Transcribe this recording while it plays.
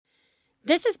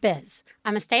This is Biz.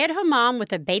 I'm a stay-at-home mom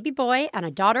with a baby boy and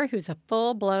a daughter who's a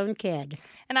full-blown kid.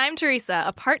 And I'm Theresa,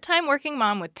 a part-time working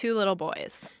mom with 2 little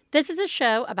boys. This is a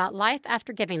show about life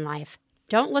after giving life.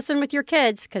 Don't listen with your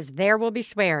kids, because there will be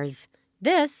swears.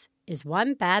 This is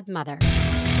One Bad Mother.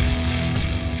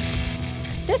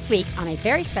 This week, on a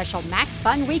very special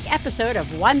MaxFunWeek episode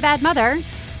of One Bad Mother,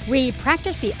 we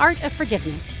practice the art of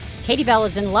forgiveness. Katy Belle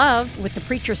is in love with the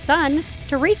preacher's son.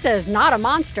 Theresa is not a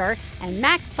monster. And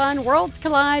Max Fun Worlds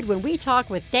collide when we talk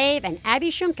with Dave and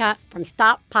Abby Shumka from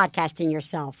Stop Podcasting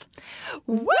Yourself.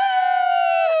 Woo!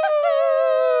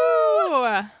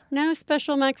 No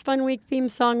special Max Fun Week theme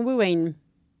song wooing.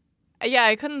 Yeah,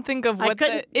 I couldn't think of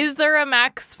is there a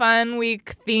Max Fun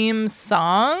Week theme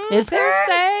song? Is there? Per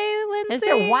se, Lindsay? Is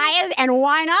there?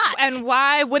 Why not? And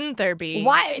why wouldn't there be?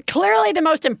 Why? Clearly, the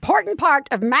most important part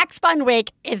of Max Fun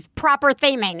Week is proper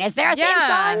theming. Is there a theme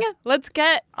song? Let's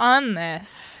get on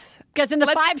this. Because in the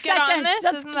Let's 5 get seconds, on this.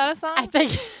 Isn't that a song? I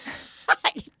think.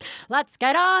 Let's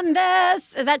get on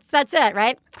this. That's it,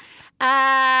 right?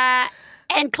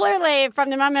 And clearly, from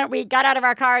the moment we got out of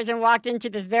our cars and walked into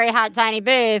this very hot, tiny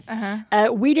booth,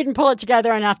 we didn't pull it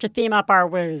together enough to theme up our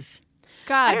woos.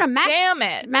 God I don't know, damn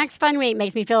it. Max Fun Week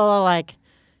makes me feel a little like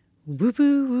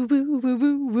woo-woo, woo-woo,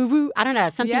 woo-woo, woo-woo. I don't know,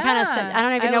 something kind of, I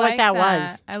don't even know what that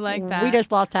was. I like that. We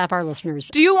just lost half our listeners.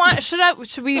 Do you want,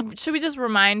 should we just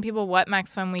remind people what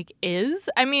Max Fun Week is?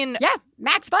 I mean, yeah,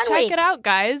 Max Fun Week. Check it out,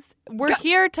 guys. We're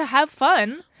here to have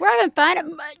fun. We're having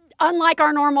fun. Unlike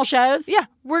our normal shows. Yeah,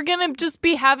 we're going to just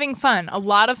be having fun. A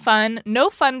lot of fun. No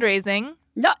fundraising.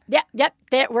 No, yep.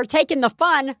 We're taking the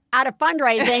fun out of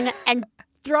fundraising and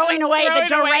throwing away the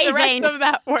derasing. The rest of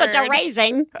that word. The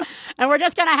derasing. And we're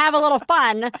just going to have a little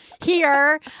fun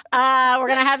here. We're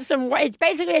going to have some, it's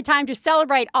basically a time to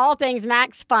celebrate all things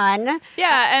Max Fun.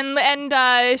 Yeah,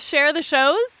 and share the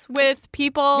shows with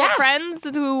people, friends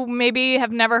who maybe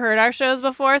have never heard our shows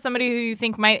before, somebody who you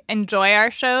think might enjoy our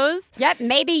shows. Yep,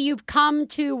 maybe you've come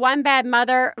to One Bad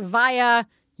Mother via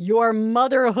your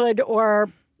motherhood or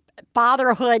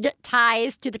fatherhood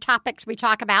ties to the topics we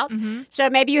talk about. Mm-hmm. So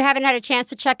maybe you haven't had a chance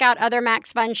to check out other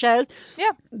Max Fun shows.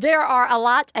 Yeah. There are a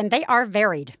lot, and they are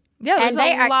varied. Yeah, there's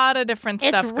a lot of different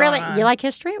stuff going on. You like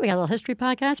history? We got a little history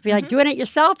podcast. We like doing it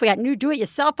yourself. We got new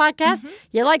do-it-yourself podcasts. Mm-hmm.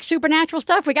 You like supernatural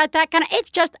stuff? We got that kind of... It's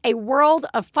just a world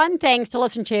of fun things to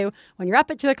listen to when you're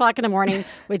up at 2 o'clock in the morning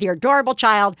with your adorable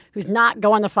child who's not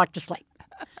going the fuck to sleep.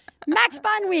 Max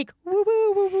Fun Week. Woo,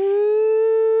 woo, woo,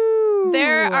 woo.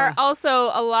 There are also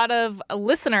a lot of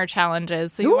listener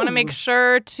challenges. So you want to make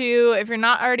sure to, if you're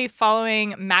not already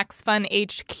following Max Fun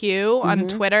HQ on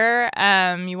Twitter,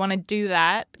 you want to do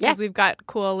that because we've got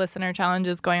cool listener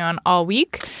challenges going on all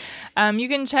week. You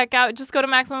can check out, just go to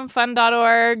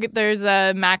MaximumFun.org. There's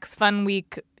a Max Fun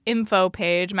Week info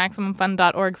page,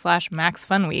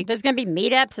 MaximumFun.org/MaxFunWeek. There's going to be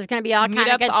meetups. There's going to be all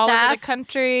kinds of good all stuff. Over the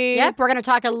country. Yep. We're going to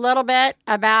talk a little bit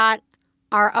about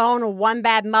our own One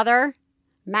Bad Mother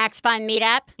Max Fun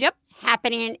meetup. Yep.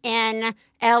 Happening in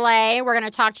LA. We're going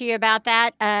to talk to you about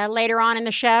that later on in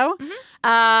the show.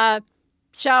 Mm-hmm.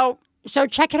 So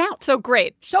check it out. So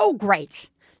great. So great,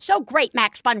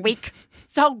 Max Fun Week.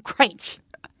 So great.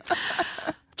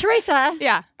 Theresa.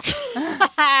 Yeah.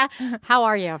 How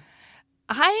are you?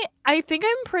 I think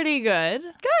I'm pretty good.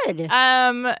 Good.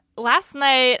 Last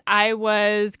night I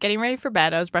was getting ready for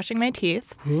bed. I was brushing my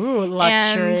teeth. Ooh,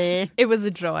 luxury. And it was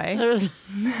a joy. It was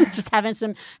just having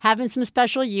some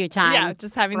special you time. Yeah,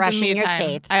 just having brushing some me your time.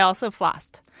 teeth. I also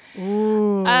flossed.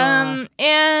 Ooh. And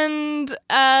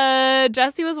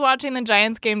Jesse was watching the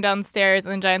Giants game downstairs,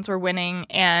 and the Giants were winning.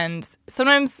 And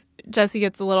sometimes Jesse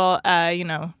gets a little,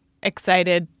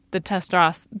 excited. The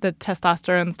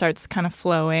testosterone starts kind of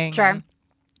flowing. Sure.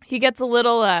 He gets a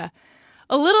little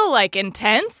like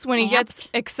intense when he gets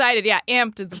excited. Yeah,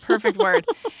 amped is the perfect word.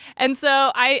 And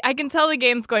so I can tell the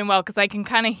game's going well because I can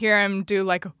kind of hear him do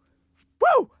like,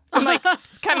 woo! And like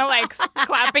kind of like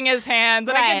clapping his hands.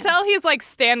 And I can tell he's like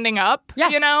standing up,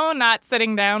 not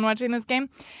sitting down watching this game.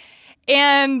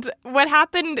 And what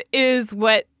happened is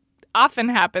what often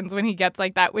happens when he gets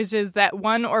like that, which is that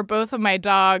one or both of my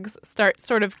dogs start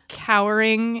sort of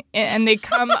cowering and they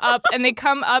come up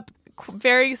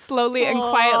very slowly and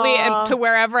quietly and to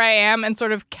wherever I am and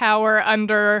sort of cower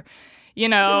under,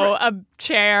 a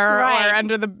chair or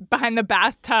behind the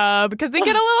bathtub because they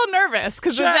get a little nervous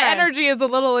because the energy is a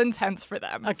little intense for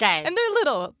them. Okay. And they're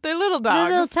little dogs. They're little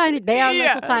tiny. They are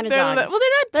little tiny dogs. They're not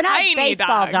They're tiny not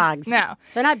baseball dogs. No.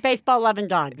 They're not baseball loving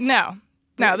dogs. No.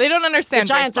 No, they don't understand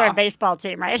The Giants baseball. are a baseball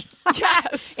team, right?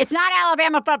 Yes. It's not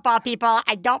Alabama football, people.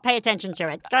 I don't pay attention to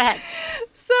it. Go ahead.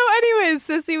 So anyways,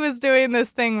 Sissy was doing this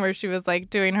thing where she was like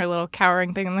doing her little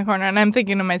cowering thing in the corner. And I'm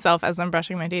thinking to myself as I'm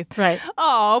brushing my teeth, Right.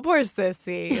 Oh, poor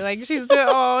Sissy. Like she's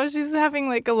she's having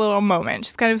like a little moment.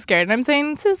 She's kind of scared. And I'm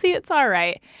saying, Sissy, it's all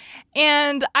right.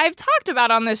 And I've talked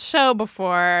about on this show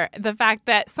before the fact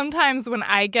that sometimes when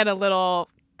I get a little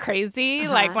crazy,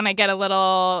 like when I get a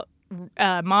little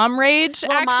mom rage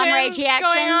Little mom rage action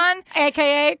going on,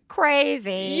 aka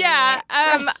crazy. yeah,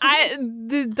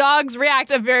 the dogs react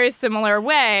a very similar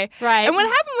way. Right. And what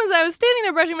happened was I was standing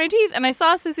there brushing my teeth and I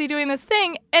saw Sissy doing this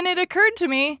thing and it occurred to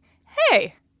me,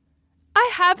 hey, I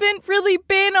haven't really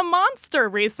been a monster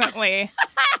recently.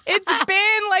 It's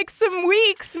been like some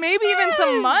weeks, maybe even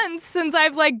some months since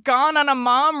I've like gone on a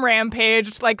mom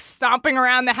rampage, like stomping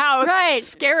around the house, Right.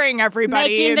 scaring everybody.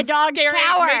 Making the and dogs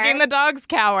cower. Making the dogs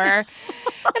cower. And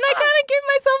I kind of give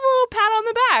myself a little pat on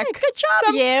the back. Good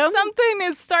job, you. Something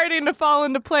is starting to fall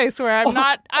into place where I'm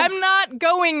not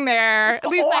going there. At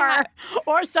least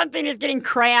Or something is getting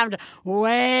crammed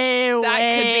way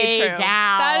that could be true.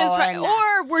 down. That is right.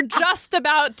 Or we're just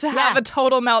about to have a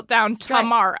total meltdown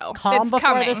tomorrow. Calm it's before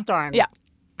coming. the storm. Yeah.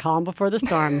 Calm before the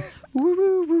storm. Woo,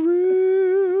 woo, woo,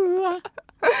 woo.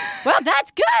 Well,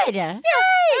 that's good. Yay.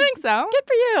 I think so. Good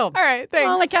for you. All right, thanks.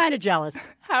 I'm only kind of jealous.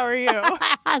 How are you?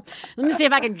 Let me see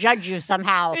if I can judge you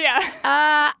somehow.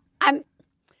 Yeah. I'm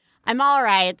all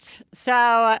right.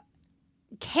 So,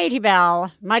 Katy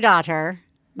Belle, my daughter,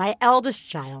 my eldest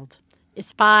child,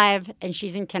 is 5 and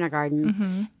she's in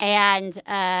kindergarten. And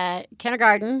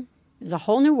kindergarten is a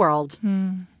whole new world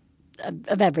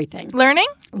of everything. Learning?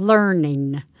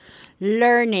 Learning.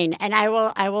 And I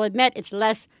will admit it's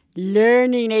less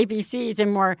learning ABCs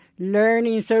and more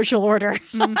learning social order.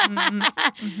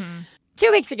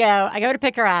 2 weeks ago, I go to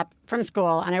pick her up from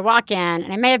school, and I walk in,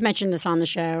 and I may have mentioned this on the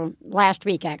show last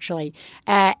week, actually,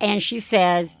 and she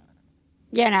says,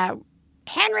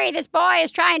 Henry, this boy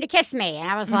is trying to kiss me. And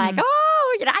I was like,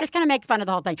 I just kind of make fun of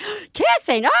the whole thing.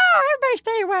 Kissing. Oh, everybody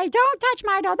stay away. Don't touch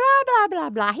my doll. Blah, blah, blah,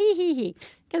 blah. Hee, hee, hee.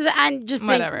 Because I'm just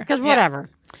whatever. Because whatever.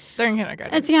 They're in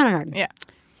kindergarten. It's kindergarten. Yeah.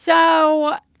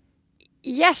 So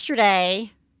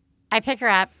yesterday, I pick her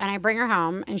up and I bring her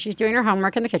home, and she's doing her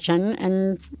homework in the kitchen,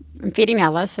 and I'm feeding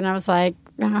Ellis. And I was like,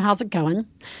 how's it going?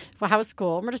 Well, how was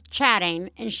school? And we're just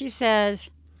chatting. And she says,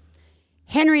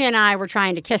 Henry and I were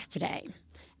trying to kiss today.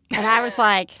 And I was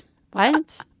like,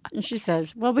 what? And she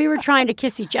says, well, we were trying to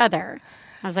kiss each other.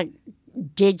 I was like,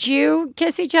 did you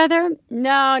kiss each other?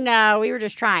 No, we were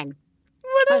just trying.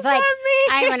 What does that mean?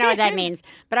 I don't know what that means.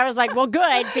 But I was like, well,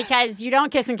 good, because you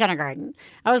don't kiss in kindergarten.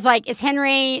 I was like, is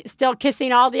Henry still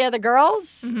kissing all the other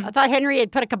girls? I thought Henry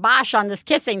had put a kibosh on this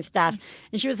kissing stuff.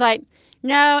 And she was like,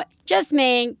 no, just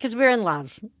me, because we're in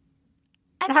love.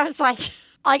 And I was like,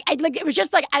 it was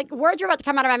just like words were about to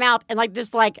come out of my mouth, and like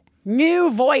this like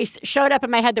new voice showed up in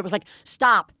my head that was like,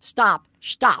 stop,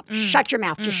 shut your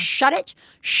mouth, just shut it,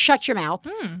 shut your mouth,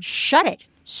 shut it,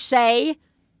 say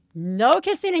no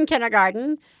kissing in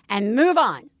kindergarten, and move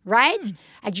on, right?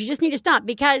 And you just need to stop,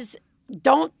 because you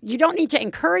don't need to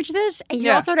encourage this, and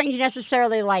you also don't need to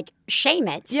necessarily like shame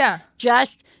it. Yeah,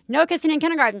 just no kissing in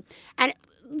kindergarten. And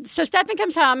so Stefan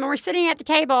comes home, and we're sitting at the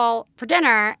table for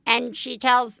dinner, and she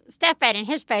tells Stefan, and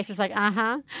his face is like,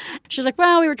 She's like,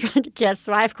 well, we were trying to kiss.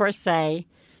 So I, of course, say,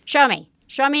 show me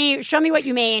what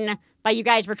you mean by you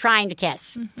guys were trying to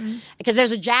kiss. Because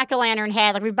there's a jack-o'-lantern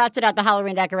head. Like, we busted out the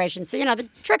Halloween decorations. So, the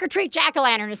trick-or-treat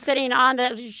jack-o'-lantern is sitting on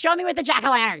show me with the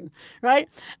jack-o'-lantern, right?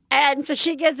 And so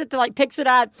she gives it to, like, picks it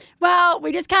up. Well,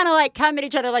 we just kind of, like, come at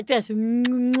each other like this. And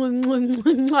then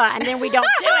we don't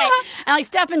do it. And, like,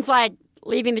 Stefan's like,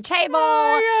 leaving the table.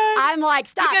 Oh, I'm like,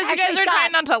 stop. Because you guys are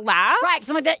trying not to laugh? Right.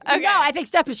 So no, I think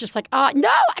Steph was just like, no,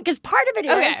 because part of it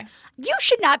is you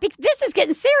should not be. This is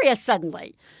getting serious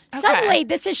suddenly. Okay. Suddenly,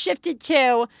 this has shifted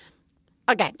to,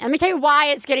 okay, let me tell you why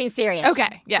it's getting serious.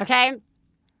 Okay, yes. Okay?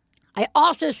 I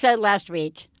also said last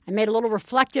week, I made a little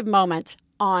reflective moment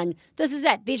on, this is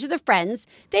it. These are the friends.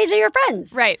 These are your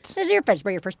friends. Right. These are your friends.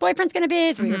 Where your first boyfriend's going to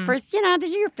be. So your first, these are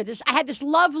your friends. I had this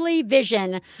lovely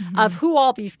vision of who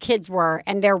all these kids were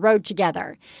and their road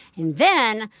together. And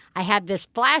then I had this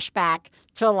flashback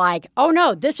to like, oh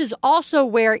no, this is also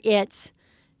where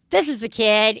this is the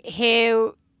kid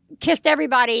who kissed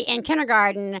everybody in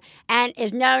kindergarten and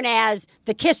is known as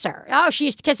the kisser. Oh, she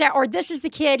used to kiss her. Or this is the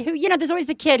kid who, there's always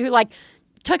the kid who like,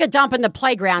 took a dump in the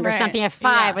playground or something at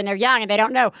 5 when they're young and they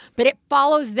don't know. But it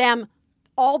follows them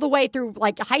all the way through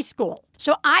like high school.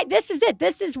 So this is it.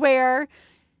 This is where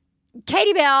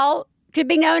Katy Belle could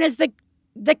be known as the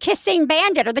kissing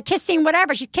bandit or the kissing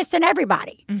whatever. She's kissing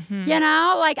everybody.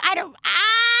 Like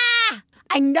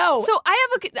I know. So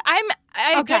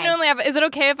I genuinely have. Is it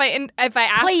okay if I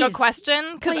ask Please. a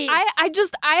question? Because Please.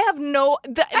 I have no.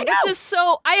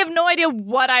 I have no idea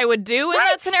what I would do in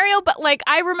that scenario. But like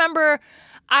I remember,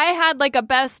 I had like a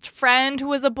best friend who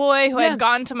was a boy who had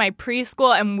gone to my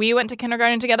preschool, and we went to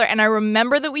kindergarten together. And I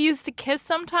remember that we used to kiss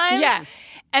sometimes. Yeah.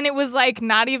 And it was like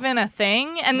not even a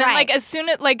thing. And then like as soon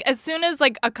as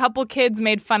like a couple kids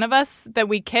made fun of us that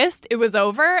we kissed, it was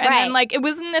over. And then like it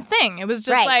wasn't a thing. It was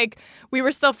just like we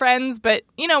were still friends, but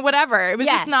whatever. It was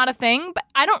just not a thing. But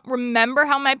I don't remember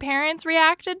how my parents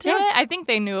reacted to it. I think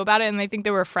they knew about it, and I think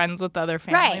they were friends with the other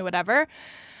family, whatever.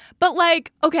 But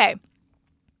like, okay.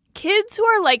 Kids who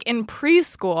are like in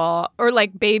preschool or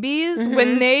like babies,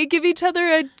 when they give each other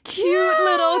a cute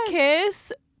little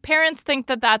kiss, parents think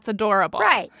that that's adorable.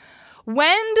 Right.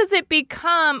 When does it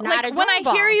become Not like adorable. when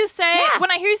I hear you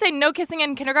say no kissing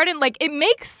in kindergarten, like it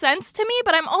makes sense to me,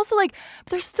 but I'm also like,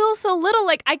 they're still so little.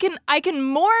 Like I can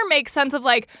more make sense of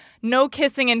like no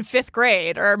kissing in 5th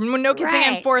grade or no kissing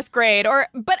in 4th grade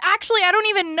but actually I don't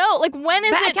even know. Like when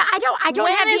is it? I don't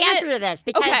have the answer to this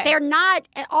because they're not.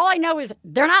 All I know is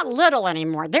they're not little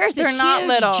anymore. There's this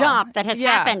huge jump that has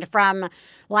happened from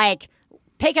like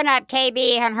picking up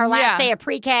KB on her last day of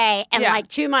pre-K and like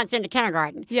 2 months into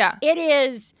kindergarten. Yeah.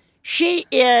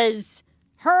 She's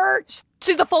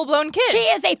a full-blown kid. She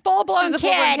is a full-blown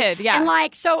kid. Yeah. And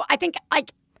like, so I think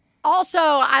like, also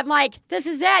I'm like, this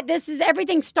is it. This is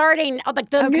everything starting.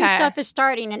 Like the new stuff is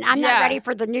starting and I'm not ready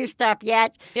for the new stuff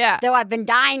yet. Yeah. Though I've been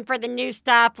dying for the new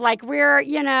stuff. Like we're,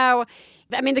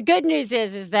 I mean, the good news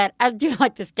is that I do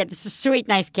like this kid. This is a sweet,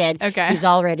 nice kid. Okay. He's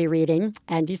already reading,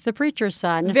 and he's the preacher's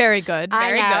son. Very good.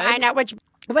 Very good. I know, which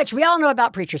we all know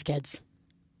about preacher's kids.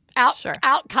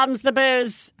 Out comes the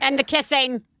booze and the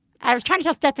kissing. I was trying to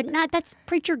tell Stephanie, that's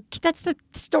the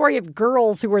story of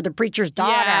girls who were the preacher's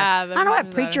daughter. Yeah, I don't know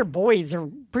what preacher boys or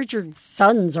preacher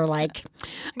sons are like.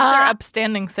 They're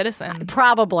upstanding citizens.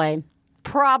 Probably.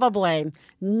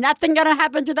 Nothing gonna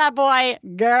happen to that boy,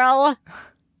 girl.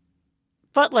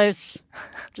 Footloose.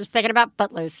 Just thinking about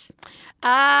Footloose.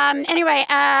 Anyway,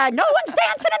 no one's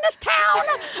dancing in this town.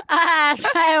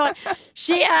 So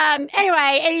she,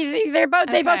 anyway, they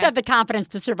both have the confidence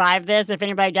to survive this if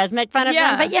anybody does make fun of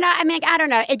them. But, I mean, I don't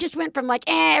know. It just went from like,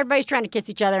 everybody's trying to kiss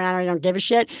each other and I don't give a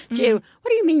shit to, what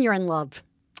do you mean you're in love?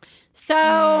 So,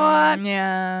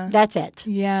 that's it.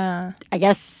 Yeah. I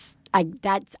guess. I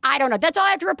don't know. That's all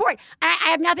I have to report. I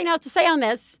have nothing else to say on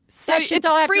this. So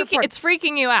it's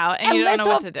freaking you out, and you don't know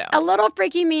what to do. A little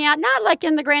freaking me out. Not like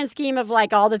in the grand scheme of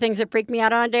like all the things that freak me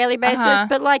out on a daily basis,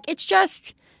 but like it's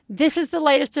just this is the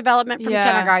latest development from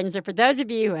kindergarten. So for those of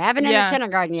you who haven't entered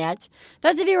kindergarten yet,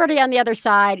 those of you already on the other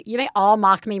side, you may all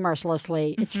mock me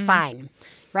mercilessly. It's fine.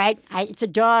 Right? It's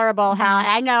adorable.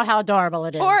 I know how adorable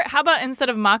it is. Or how about instead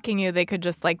of mocking you, they could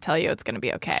just like tell you it's going to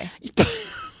be okay.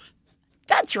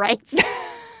 That's right.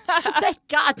 Thank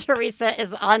God Theresa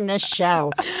is on this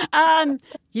show.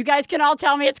 You guys can all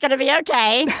tell me it's going to be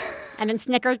okay. And then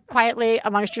snicker quietly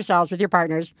amongst yourselves with your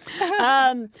partners.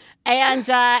 And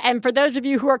for those of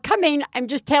you who are coming, I'm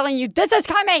just telling you, this is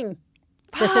coming.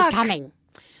 This is coming.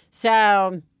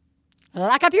 So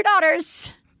lock up your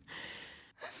daughters.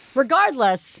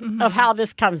 Regardless of how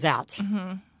this comes out.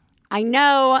 I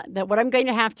know that what I'm going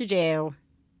to have to do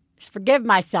is forgive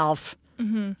myself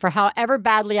for however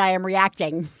badly I am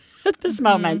reacting at this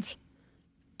moment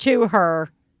to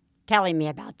her telling me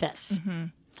about this.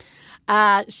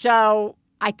 So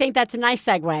I think that's a nice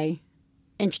segue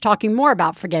into talking more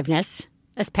about forgiveness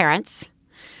as parents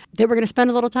that we're going to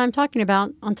spend a little time talking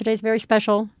about on today's very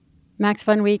special Max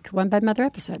Fun Week One Bad Mother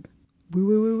episode. Woo,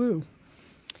 woo, woo,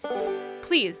 woo.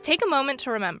 Please take a moment to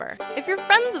remember, if you're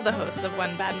friends of the hosts of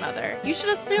One Bad Mother, you should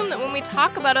assume that when we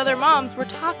talk about other moms, we're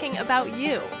talking about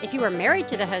you. If you are married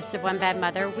to the hosts of One Bad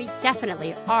Mother, we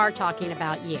definitely are talking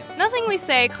about you. Nothing we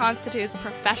say constitutes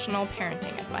professional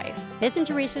parenting advice. Biz and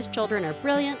Theresa's children are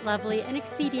brilliant, lovely, and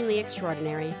exceedingly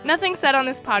extraordinary. Nothing said on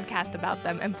this podcast about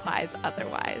them implies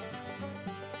otherwise.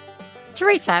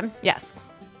 Theresa. Yes.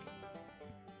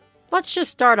 Let's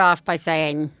just start off by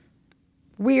saying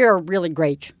we are really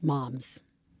great moms.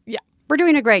 Yeah. We're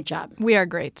doing a great job. We are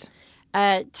great.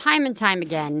 Time and time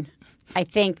again, I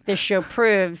think this show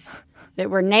proves that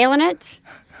we're nailing it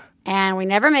and we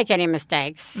never make any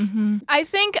mistakes. I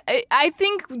think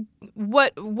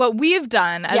what we've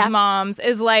done as moms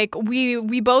is like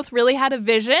we both really had a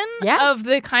vision of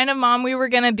the kind of mom we were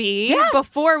going to be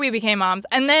before we became moms.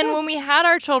 And then when we had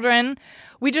our children,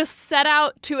 we just set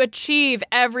out to achieve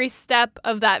every step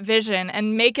of that vision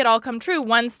and make it all come true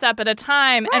one step at a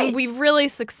time. Right. And we've really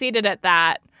succeeded at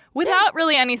that without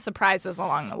really any surprises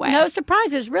along the way. No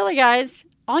surprises. Really, guys.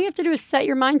 All you have to do is set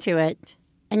your mind to it.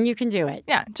 and you can do it.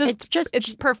 Yeah,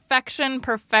 it's perfection.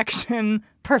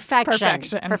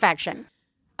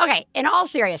 Okay, in all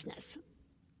seriousness,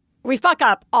 we fuck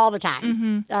up all the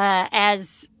time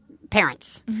as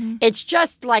parents. It's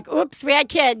just like, oops, we had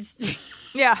kids.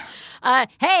 Yeah.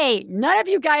 Hey, none of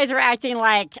you guys are acting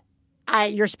like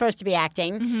you're supposed to be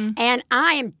acting, and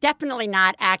I am definitely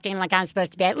not acting like I'm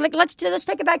supposed to be. Like, let's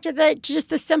take it back to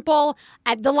the simple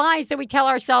the lies that we tell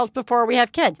ourselves before we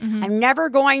have kids. I'm never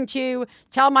going to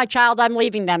tell my child I'm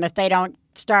leaving them if they don't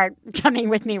start coming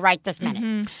with me right this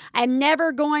minute. I'm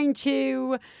never going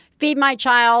to feed my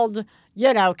child,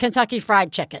 Kentucky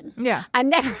Fried Chicken. Yeah. I'm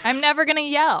never going to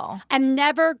yell. I'm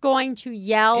never going to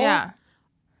yell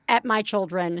at my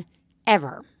children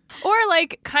ever. Or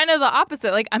like kind of the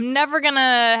opposite. Like I'm never going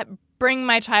to bring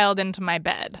my child into my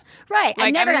bed. Right. Like,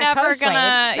 I'm never gonna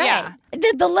right. Yeah.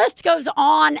 The list goes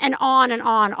on and on and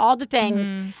on, all the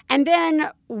things. And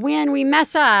then when we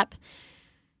mess up,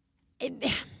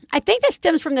 I think this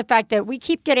stems from the fact that we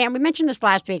keep getting, we mentioned this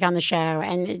last week on the show,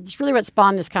 and it's really what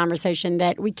spawned this conversation,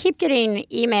 that we keep getting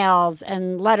emails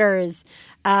and letters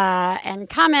and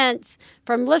comments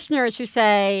from listeners who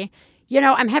say,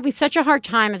 I'm having such a hard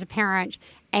time as a parent,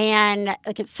 and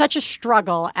like it's such a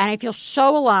struggle, and I feel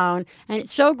so alone, and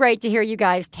it's so great to hear you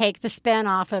guys take the spin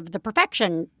off of the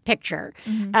perfection picture,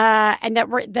 and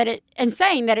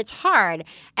saying that it's hard.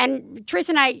 And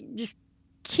Theresa and I just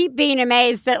keep being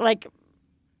amazed that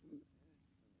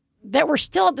that we're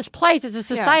still at this place as a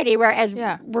society whereas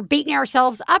we're beating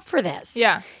ourselves up for this.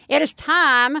 Yeah. It is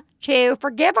time to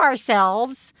forgive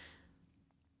ourselves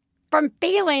from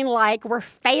feeling like we're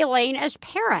failing as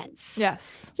parents.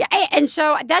 Yes. Yeah, and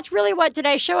so that's really what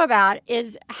today's show about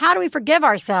is how do we forgive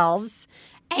ourselves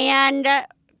and,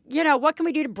 what can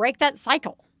we do to break that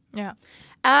cycle? Yeah.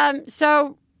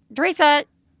 So, Theresa,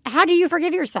 how do you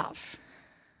forgive yourself?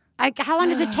 How long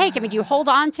does it take? I mean, do you hold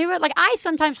on to it? Like, I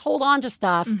sometimes hold on to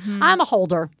stuff. I'm a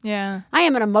holder. Yeah. I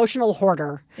am an emotional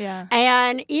hoarder. Yeah.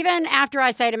 And even after I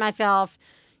say to myself,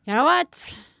 you know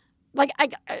what? Like,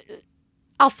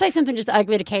 I'll say something just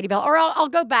ugly to Katy Belle, or I'll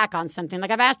go back on something.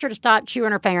 Like, I've asked her to stop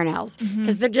chewing her fingernails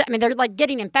because they're like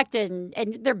getting infected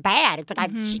and they're bad. It's like,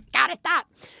 she gotta stop.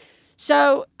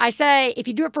 So I say, if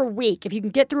you do it for a week, if you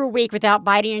can get through a week without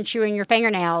biting and chewing your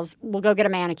fingernails, we'll go get a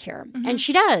manicure. And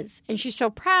she does. And she's so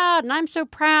proud, and I'm so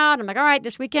proud. I'm like, all right,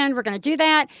 this weekend we're going to do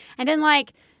that. And then,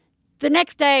 like, the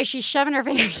next day she's shoving her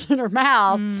fingers in her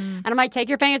mouth. And I'm like, take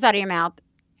your fingers out of your mouth.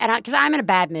 And because I'm in a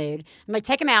bad mood. I'm like,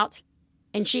 take them out.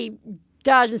 And she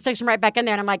does and sticks them right back in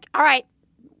there. And I'm like, all right,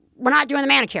 we're not doing the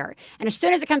manicure. And as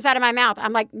soon as it comes out of my mouth,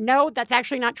 I'm like, no, that's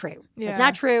actually not true. Yeah. It's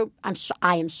not true.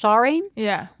 I am sorry.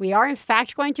 Yeah. We are, in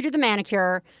fact, going to do the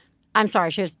manicure. I'm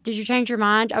sorry. She goes, did you change your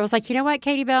mind? I was like, you know what,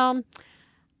 Katy Belle?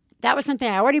 That was something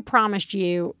I already promised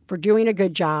you for doing a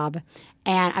good job.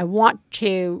 And I want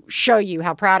to show you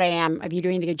how proud I am of you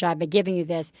doing the good job by giving you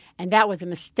this. And that was a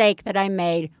mistake that I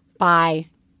made by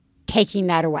taking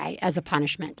that away as a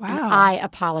punishment. Wow. And I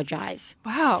apologize.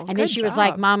 Wow. And then she was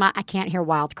like, Mama, I can't hear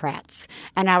wild krats.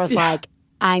 And I was like,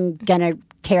 I'm going to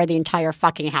tear the entire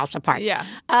fucking house apart. Yeah.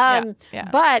 But,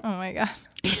 oh my God.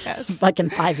 Yes.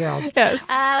 Fucking 5-year-olds. Yes.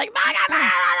 Like, why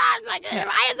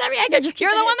is everybody just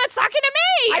You're the one that's talking to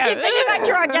me. I keep thinking back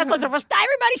to our guest list. Well,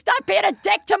 everybody stop being a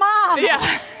dick to Mom.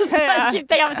 Yeah. So I keep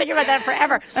thinking about that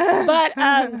forever.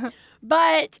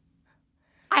 But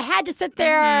I had to sit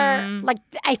there, like,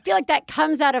 I feel like that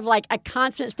comes out of, like, a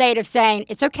constant state of saying,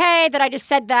 it's okay that I just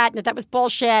said that, and that was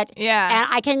bullshit. Yeah.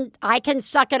 And I can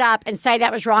suck it up and say that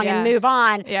was wrong and move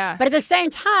on. Yeah. But at the same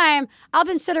time, I'll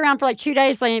then sit around for, like, 2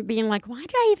 days being like, why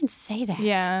did I even say that?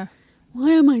 Yeah. Why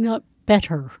am I not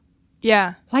better?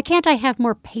 Yeah. Why can't I have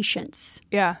more patience?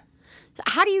 Yeah.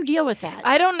 How do you deal with that?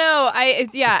 I don't know. I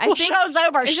think show's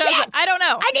over. Shit. I don't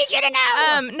know. I need you to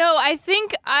know. No, I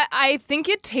think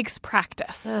it takes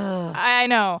practice. Ugh. I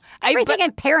know. Everything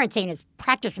in parenting is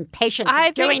practice and patience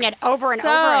and doing it over and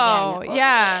over again.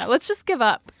 Yeah. Let's just give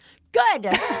up.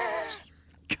 Good.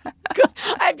 Good.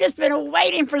 I've just been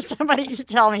waiting for somebody to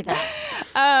tell me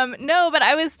that. No, but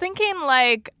I was thinking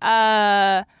like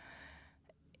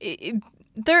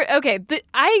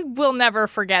I will never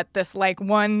forget this like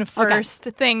one first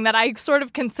thing that I sort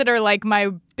of consider like my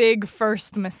big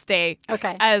first mistake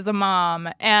as a mom.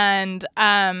 And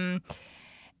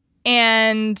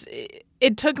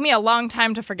it took me a long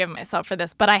time to forgive myself for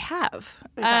this, but I have.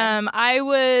 Okay.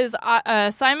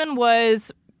 Simon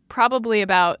was probably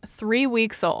about 3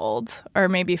 weeks old or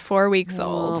maybe 4 weeks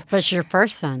old. Was your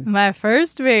first son? My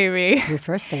first baby. Your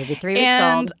first baby, 3 weeks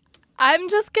old. I'm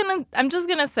just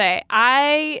gonna say,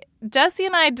 Jessie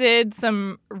and I did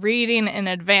some reading in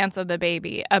advance of the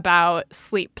baby about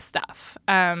sleep stuff.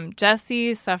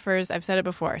 Jessie suffers, I've said it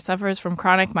before, suffers from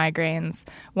chronic migraines.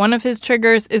 One of his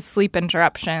triggers is sleep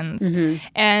interruptions. Mm-hmm.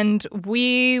 And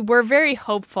we were very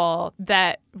hopeful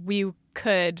that we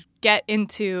could get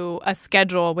into a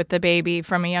schedule with the baby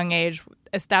from a young age,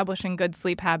 establishing good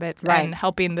sleep habits and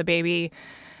helping the baby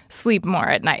sleep more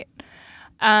at night.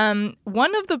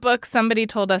 One of the books somebody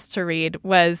told us to read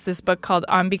was this book called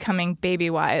On Becoming Baby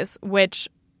Wise, which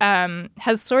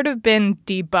has sort of been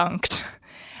debunked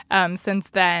since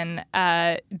then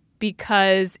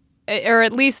because, or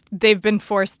at least they've been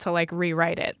forced to like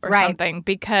rewrite it or something,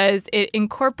 because it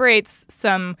incorporates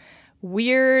some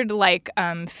weird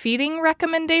feeding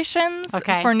recommendations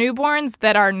for newborns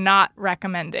that are not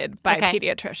recommended by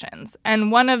pediatricians.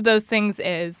 And one of those things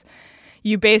is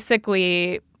you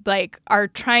basically are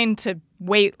trying to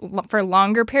wait for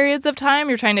longer periods of time.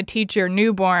 You're trying to teach your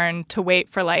newborn to wait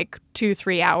for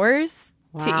 2-3 hours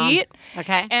to eat.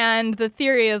 Okay. And the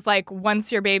theory is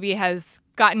once your baby has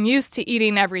gotten used to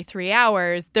eating every 3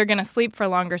 hours, they're going to sleep for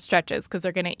longer stretches because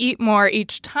they're going to eat more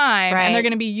each time, and they're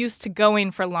going to be used to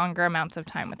going for longer amounts of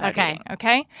time without eating.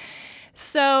 Okay.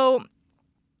 So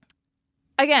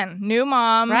again, new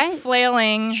mom,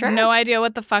 flailing, no idea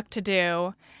what the fuck to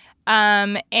do.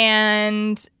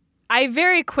 And I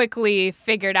very quickly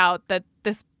figured out that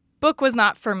this book was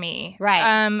not for me.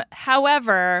 Right.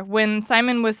 However, when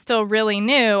Simon was still really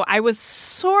new, I was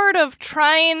sort of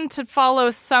trying to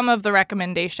follow some of the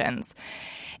recommendations.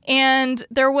 And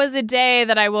there was a day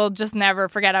that I will just never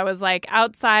forget. I was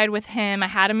outside with him. I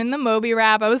had him in the Moby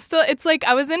wrap. I was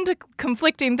into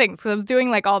conflicting things because I was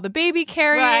doing all the baby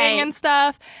carrying and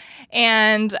stuff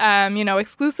and,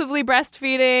 exclusively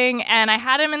breastfeeding. And I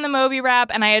had him in the Moby wrap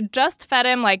and I had just fed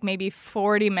him maybe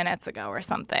 40 minutes ago or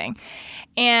something.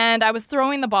 And I was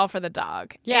throwing the ball for the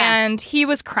dog. Yeah. And he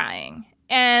was crying.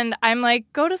 And I'm like,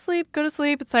 go to sleep.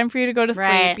 It's time for you to go to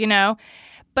sleep,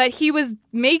 But he was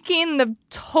making the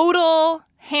total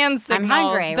hand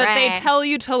signals that they tell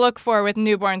you to look for with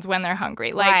newborns when they're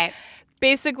hungry.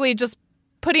 Basically just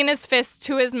putting his fist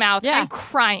to his mouth and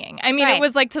crying. I mean, it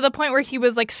was to the point where he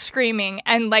was screaming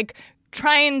and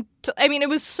trying to, it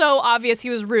was so obvious he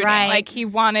was rooting. He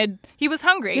was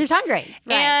hungry. He was hungry.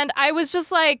 Right. And I was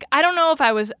just I don't know if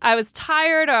I was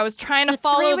tired or I was trying to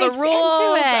follow the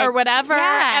rules or whatever.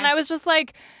 Yeah. And I was just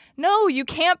no, you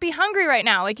can't be hungry right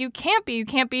now. You can't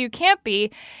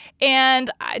be. And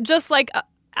just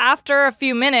after a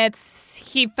few minutes,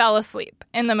 he fell asleep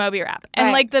in the Moby wrap.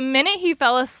 And the minute he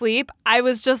fell asleep, I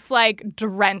was just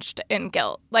drenched in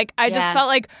guilt. I just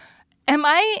felt am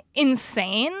I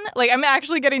insane? I'm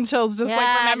actually getting chills just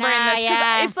remembering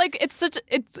this.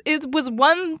 It was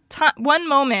one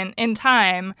moment in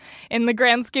time in the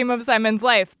grand scheme of Simon's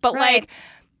life. But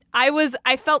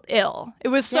I felt ill. It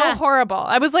was so horrible.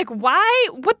 I was why?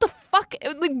 What the fuck?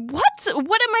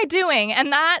 What am I doing?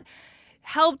 And that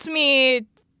helped me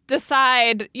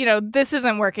decide, this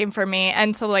isn't working for me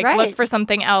and to look for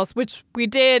something else, which we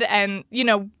did. And,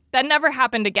 that never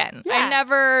happened again. Yeah. I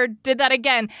never did that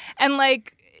again. And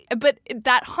but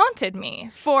that haunted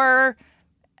me for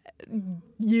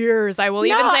years, I will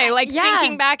even say,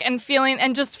 thinking back and feeling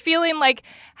he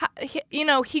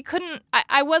couldn't,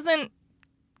 I wasn't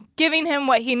giving him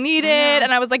what he needed,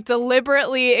 and I was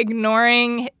deliberately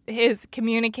ignoring his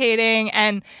communicating.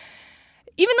 And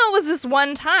even though it was this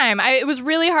one time, it was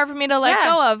really hard for me to let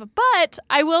go of. But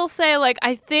I will say,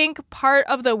 I think part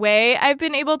of the way I've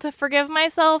been able to forgive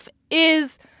myself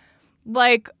is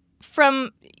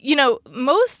from,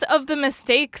 most of the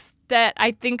mistakes that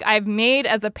I think I've made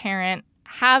as a parent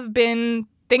have been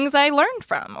things I learned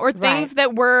from or things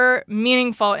that were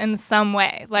meaningful in some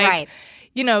way.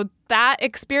 That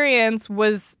experience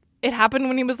it happened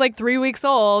when he was 3 weeks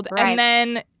old, and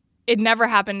then it never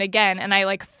happened again. And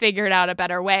I figured out a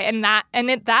better way, and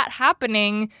that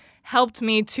happening helped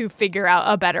me to figure out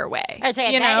a better way. I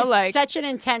say that is such an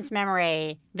intense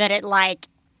memory that it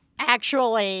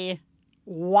actually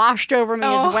washed over me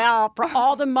as well for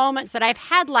all the moments that I've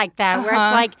had like that,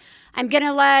 where it's I'm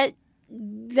gonna let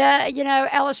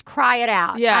Ellis cry it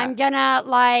out. Yeah, I'm gonna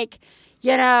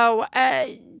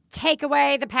take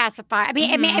away the pacifier. I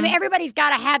mean, everybody's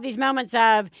got to have these moments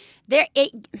of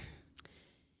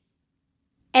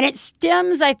and it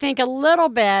stems, I think, a little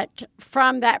bit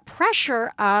from that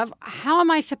pressure of how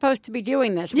am I supposed to be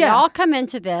doing this? We all come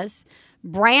into this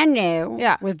brand new,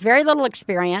 with very little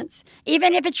experience.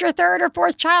 Even if it's your third or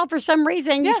fourth child, for some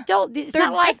reason, it's not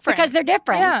different. Because they're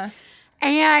different. Yeah.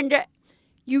 And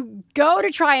you go to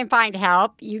try and find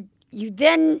help. You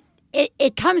then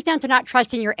it comes down to not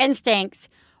trusting your instincts.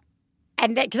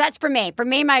 And because that's for me. For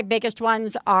me, my biggest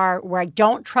ones are where I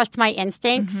don't trust my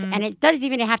instincts. Mm-hmm. And it doesn't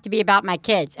even have to be about my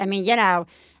kids. I mean,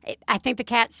 I think the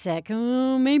cat's sick.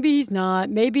 Oh, maybe he's not.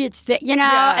 Maybe it's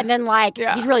and then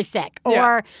he's really sick.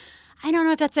 Or I don't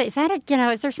know if that's is that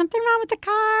is there something wrong with the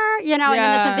car? And then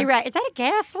there's something right. Is that a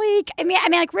gas leak? I mean,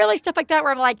 like really stuff like that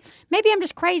where I'm like, maybe I'm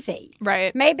just crazy.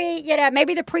 Right. Maybe,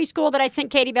 maybe the preschool that I sent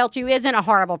Katy Belle to isn't a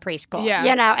horrible preschool.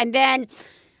 Yeah. And then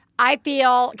I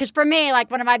feel, because for me,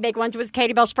 like one of my big ones was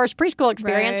Katy Belle's first preschool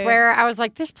experience where I was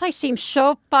like, this place seems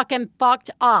so fucking fucked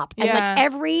up. And like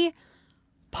every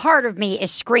part of me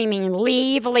is screaming,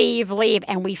 leave, leave, leave.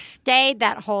 And we stayed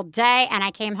that whole day. And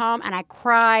I came home and I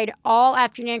cried all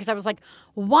afternoon because I was like,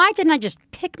 why didn't I just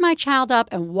pick my child up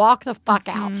and walk the fuck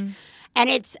out? Mm-hmm.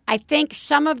 And I think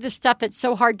some of the stuff that's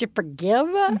so hard to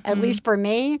forgive, at least for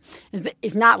me,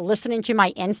 is not listening to my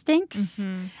instincts.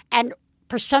 Mm-hmm. And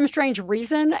for some strange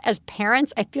reason, as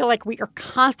parents, I feel like we are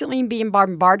constantly being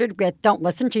bombarded with don't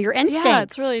listen to your instincts. Yeah,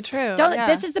 it's really true.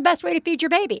 This is the best way to feed your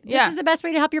baby. This is the best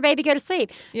way to help your baby go to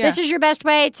sleep. Yeah. This is your best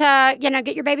way to,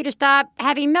 get your baby to stop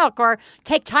having milk or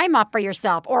take time off for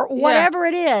yourself or whatever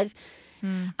it is.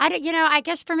 I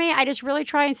guess for me, I just really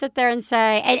try and sit there and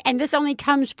say, and this only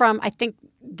comes from, I think,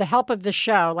 the help of the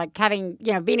show, like having,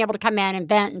 being able to come in and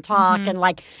vent and talk and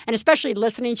especially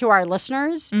listening to our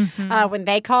listeners when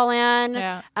they call in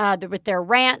with their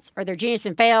rants or their genius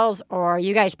and fails, or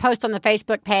you guys post on the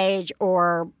Facebook page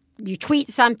or you tweet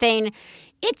something.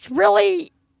 It's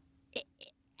really,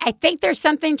 I think there's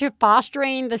something to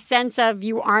fostering the sense of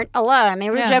you aren't alone. I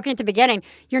mean, we were joking at the beginning.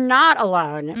 You're not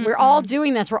alone. Mm-hmm. We're all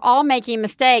doing this. We're all making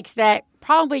mistakes that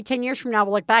probably 10 years from now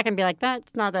we'll look back and be like,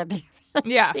 that's not that big.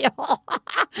 Yeah.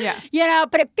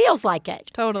 But it feels like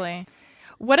it. Totally.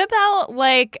 What about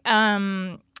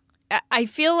I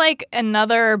feel like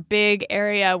another big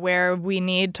area where we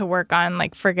need to work on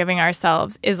forgiving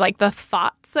ourselves is the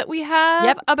thoughts that we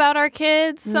have about our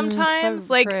kids sometimes.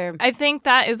 So true. I think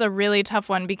that is a really tough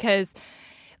one because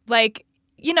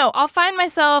I'll find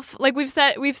myself we've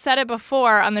said it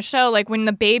before on the show, when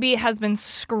the baby has been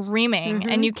screaming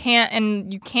and you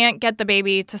can't get the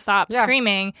baby to stop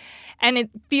screaming and it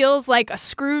feels like a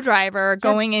screwdriver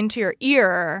going into your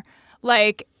ear.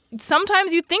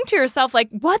 Sometimes you think to yourself,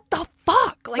 what the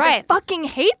fuck? I fucking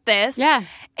hate this. Yeah.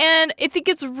 And I think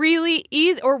it's really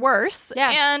easy, or worse.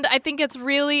 Yeah. And I think it's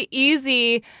really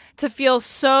easy to feel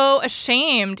so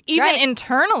ashamed, even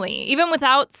internally, even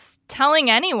without telling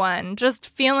anyone, just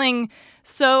feeling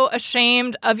so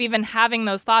ashamed of even having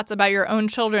those thoughts about your own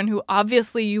children who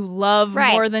obviously you love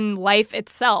more than life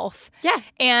itself. Yeah.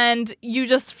 And you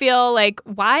just feel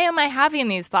why am I having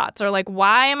these thoughts? Or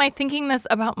why am I thinking this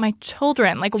about my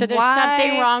children? So there's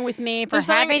something wrong with me for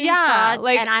having these thoughts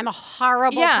and I'm a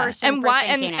horrible person and for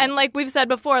thinking it. And like we've said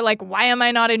before, why am I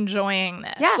not enjoying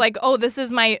this? Yeah. This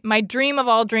is my dream of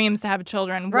all dreams to have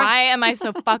children. Right. Why am I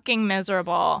so fucking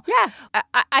miserable? Yeah.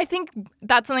 I think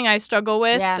that's something I struggle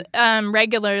with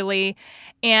regularly.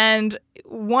 And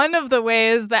one of the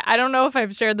ways that, I don't know if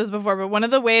I've shared this before, but one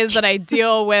of the ways that I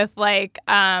deal with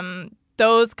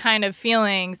those kind of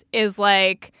feelings is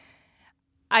I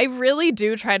really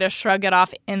do try to shrug it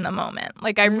off in the moment.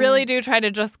 I really do try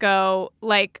to just go,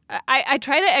 I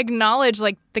try to acknowledge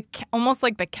almost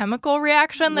the chemical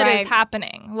reaction that is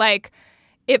happening.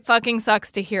 It fucking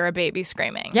sucks to hear a baby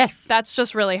screaming. Yes. That's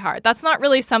just really hard. That's not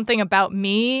really something about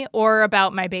me or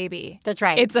about my baby. That's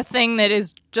right. It's a thing that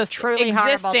is just truly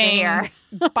horrible to hear.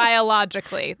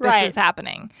 Biologically. This is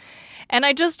happening. And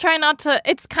I just try not to.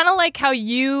 It's kind of like how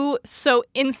you so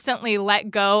instantly let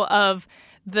go of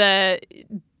the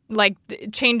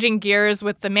changing gears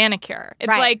with the manicure.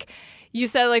 It's you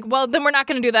said well, then we're not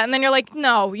going to do that. And then you're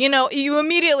no, you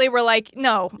immediately were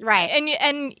no. Right.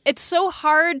 And it's so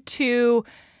hard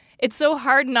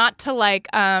not to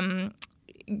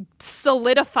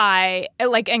solidify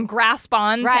and grasp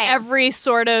on to every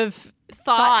sort of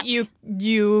thought you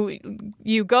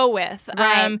go with.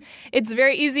 Right. It's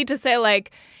very easy to say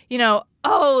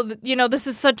this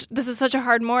is such a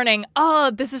hard morning.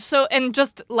 Oh, this is so, and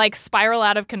just spiral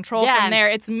out of control from there.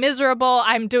 It's miserable.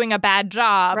 I'm doing a bad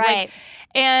job. Right.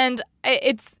 And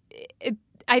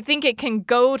I think it can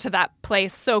go to that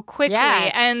place so quickly. Yeah.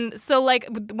 And so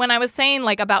when I was saying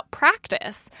about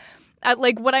practice,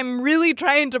 what I'm really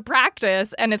trying to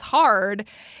practice, and it's hard,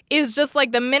 is just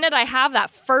the minute I have that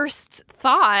first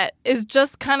thought is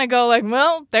just kind of go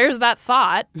well, there's that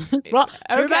thought. Well,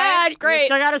 too bad. Great. You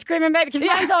still got a screaming baby. Because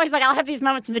mine's always I'll have these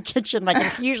moments in the kitchen.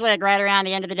 It's usually right around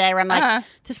the end of the day where I'm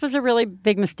this was a really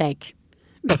big mistake.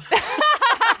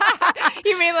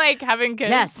 You mean like having kids?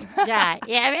 Yes. Yeah.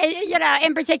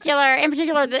 In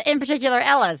particular,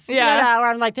 Ellis. Yeah. Where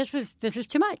I'm like, this is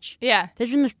too much. Yeah.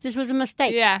 This was a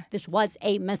mistake. Yeah. This was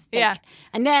a mistake. Yeah.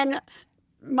 And then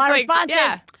my response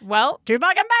is, well, too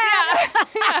fucking bad.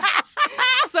 Yeah.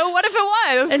 So what if it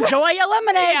was? Enjoy your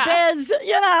lemonade, Biz.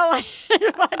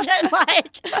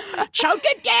 Choke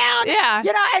it down. Yeah.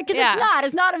 Because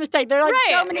it's not a mistake. There are like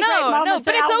so many great moments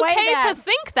but that it's outweigh okay that. to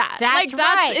think that. That's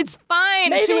right. It's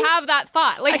fine to have that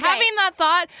thought. Like having that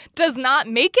thought does not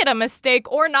make it a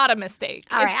mistake or not a mistake.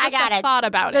 All right, I got it. Thought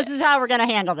about This is how we're going to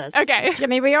handle this. Okay. I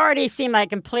mean, we already seem like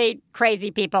complete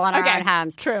crazy people in our own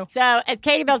homes. True. So as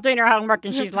Katy Belle's doing her homework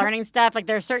and she's learning stuff, like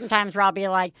there are certain times where I'll be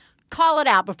like, call it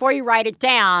out before you write it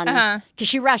down because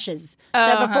she rushes.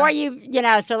 So before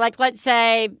so like let's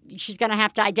say she's going to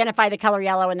have to identify the color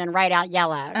yellow and then write out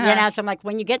yellow. So I'm like,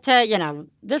 when you get to,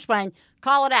 this one,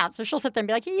 call it out. So she'll sit there and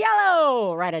be like,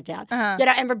 yellow, write it down.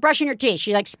 And for brushing her teeth,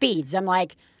 she like speeds. I'm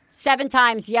like, 7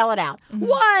 times, yell it out.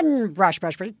 1, brush.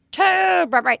 2,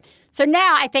 brush, right. So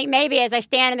now I think maybe as I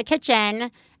stand in the kitchen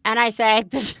and I say,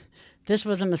 this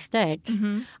was a mistake,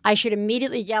 I should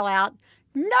immediately yell out,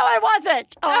 no, it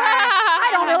wasn't. Or I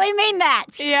don't really mean that.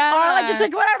 Yeah. Or like just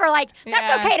like whatever. Like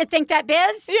that's okay to think that,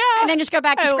 Biz. Yeah. And then just go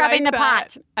back to scrubbing the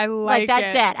pot. I like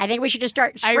that's it. I think we should just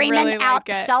start screaming out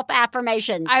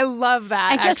self-affirmations. I love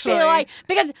that. And just be like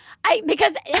because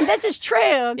and this is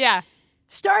true. Yeah.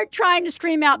 Start trying to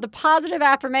scream out the positive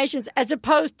affirmations as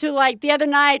opposed to like the other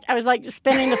night I was like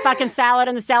spinning the fucking salad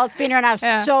in the salad spinner and I was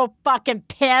so fucking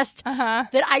pissed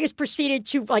that I just proceeded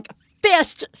to like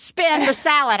fist spin the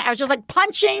salad. I was just like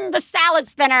punching the salad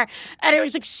spinner and it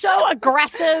was like so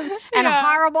aggressive and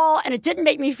horrible and it didn't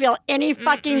make me feel any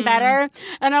fucking better.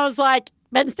 And I was like,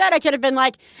 but instead I could have been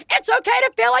like, it's okay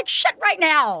to feel like shit right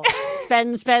now.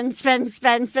 Spin.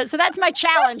 So that's my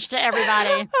challenge to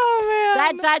everybody. Oh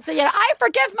man. That's I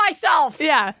forgive myself.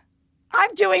 Yeah.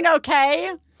 I'm doing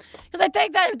okay. Because I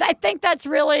think that's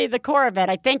really the core of it.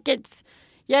 I think it's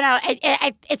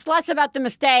it's less about the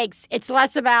mistakes. It's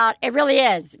less about, it really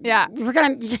is. Yeah. We're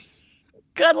going to,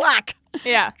 good luck.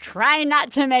 Yeah. Try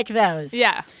not to make those.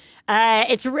 Yeah.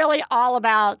 It's really all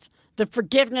about the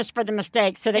forgiveness for the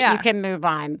mistakes so that you can move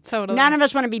on. Totally. None of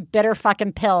us want to be bitter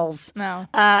fucking pills. No.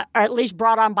 Or at least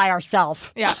brought on by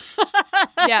ourselves. Yeah.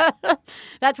 Yeah.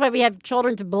 That's why we have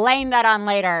children to blame that on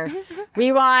later.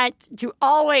 We want to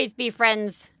always be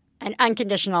friends and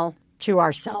unconditional to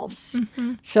ourselves.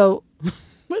 So...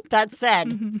 with that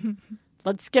said,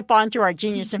 let's skip on to our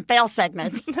Genius and Fail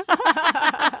segment.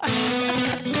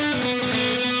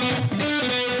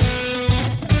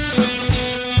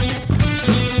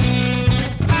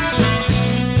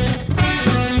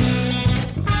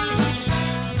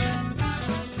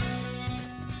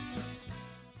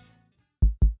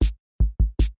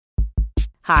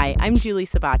 Hi, I'm Julie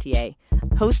Sabatier,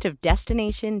 host of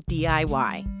Destination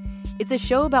DIY. It's a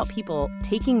show about people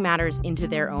taking matters into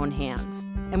their own hands,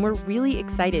 and we're really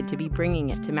excited to be bringing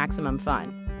it to maximum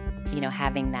fun.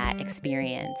 Having that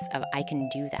experience of I can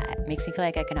do that makes me feel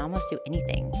like I can almost do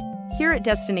anything. Here at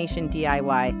Destination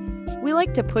DIY, we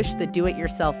like to push the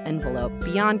do-it-yourself envelope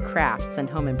beyond crafts and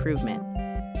home improvement.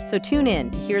 So tune in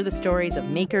to hear the stories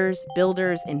of makers,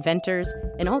 builders, inventors,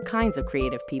 and all kinds of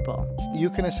creative people. You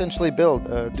can essentially build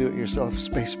a do-it-yourself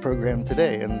space program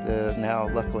today, and now,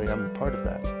 luckily, I'm part of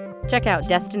that. Check out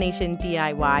Destination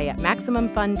DIY at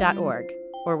MaximumFun.org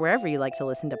or wherever you like to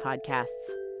listen to podcasts.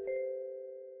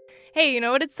 Hey, you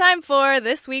know what it's time for?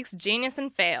 This week's Genius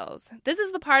and Fails. This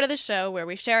is the part of the show where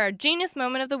we share our genius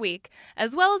moment of the week,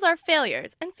 as well as our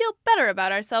failures, and feel better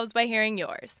about ourselves by hearing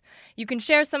yours. You can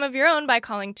share some of your own by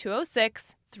calling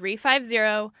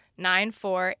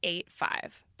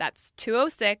 206-350-9485. That's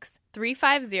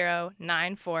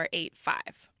 206-350-9485.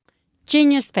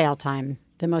 Genius Fail Time,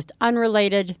 the most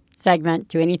unrelated segment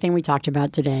to anything we talked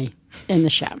about today in the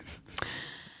show.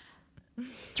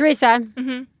 Theresa,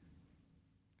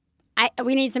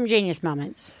 we need some genius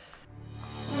moments.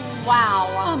 Wow.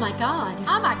 Oh my God.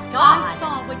 Oh my God. I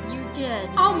saw what you did.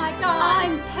 Oh my God.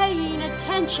 I'm paying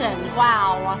attention.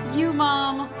 Wow. You,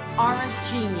 Mom, are a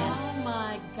genius. Oh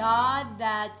my God,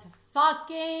 that's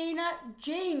fucking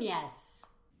genius.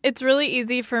 It's really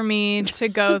easy for me to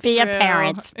go Be through... a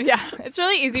parent. Yeah, it's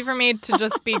really easy for me to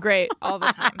just be great all the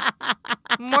time.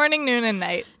 Morning, noon, and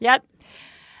night. Yep.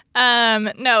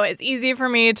 No, it's easy for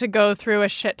me to go through a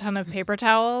shit ton of paper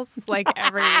towels like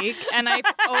every week, and I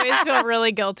always feel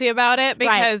really guilty about it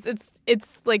because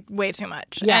it's like way too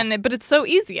much. Yeah. But it's so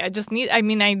easy. I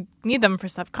need them for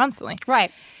stuff constantly.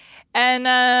 Right.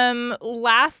 And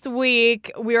last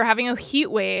week we were having a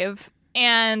heat wave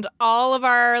and all of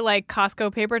our like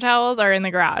Costco paper towels are in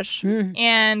the garage.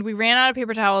 And we ran out of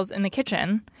paper towels in the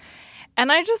kitchen.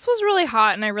 And I just was really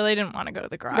hot, and I really didn't want to go to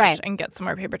the garage and get some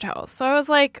more paper towels. So I was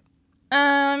like,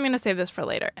 I'm going to save this for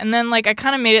later. And then, like, I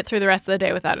kind of made it through the rest of the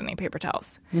day without any paper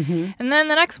towels. And then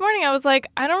the next morning, I was like,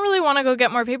 I don't really want to go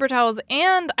get more paper towels.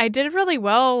 And I did really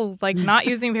well, like, not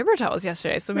using paper towels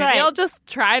yesterday. So maybe I'll just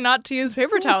try not to use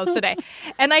paper towels today.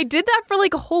 And I did that for,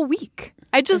 like, a whole week.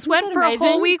 I just went for a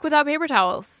whole week without paper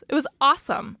towels. It was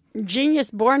awesome.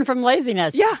 Genius born from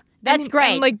laziness. Yeah. That's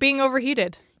great. And, like, being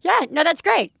overheated. Yeah, no, that's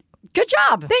great. Good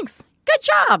job. Thanks. Good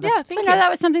job. Yeah, thank so you. know that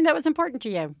was something that was important to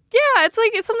you. Yeah, it's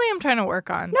something I'm trying to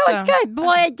work on. No, it's good.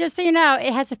 Boy, just so you know,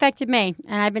 it has affected me,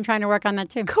 and I've been trying to work on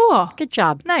that too. Cool. Good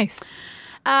job. Nice.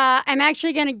 I'm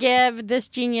actually going to give this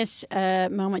genius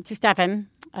moment to Stefan.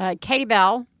 Katy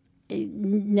Belle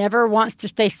never wants to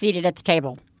stay seated at the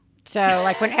table. So,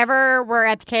 like, whenever we're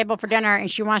at the table for dinner and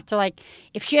she wants to, like,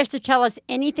 if she has to tell us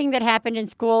anything that happened in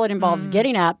school, it involves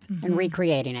getting up and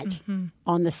recreating it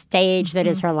on the stage that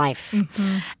is her life.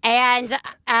 And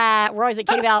we're always like,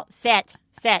 Katy Belle, sit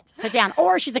down.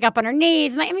 Or she's, like, up on her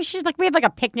knees. I mean, she's like, we have, like, a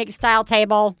picnic-style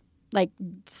table, like,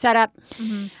 set up.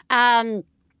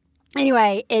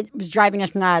 Anyway, it was driving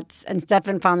us nuts. And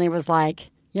Stefan finally was like,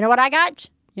 you know what I got?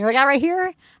 You know what I got right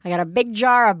here? I got a big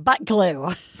jar of butt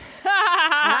glue.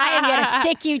 I am going to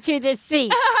stick you to this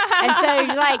seat. And so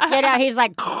he's like, he's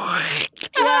like,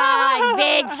 like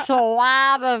big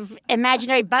swab of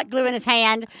imaginary butt glue in his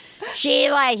hand. He's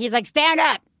like, stand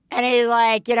up. And he's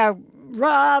like,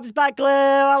 rubs butt glue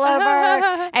all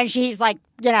over. And she's like,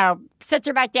 sits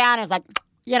her back down and is like,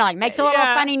 makes a little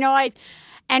funny noise.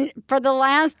 And for the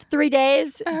last 3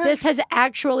 days, this has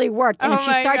actually worked. And if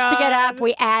she starts to get up,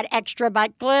 we add extra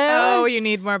butt glue. Oh, you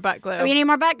need more butt glue. You need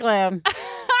more butt glue.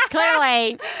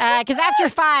 Clearly. Because after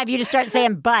 5, you just start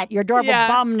saying butt. Your adorable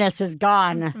bumness is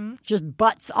gone. Just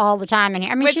butts all the time in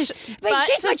here. I mean, she's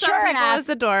mature enough. Is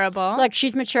adorable. Look,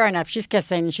 she's mature enough. She's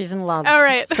kissing. She's in love. All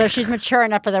right. So she's mature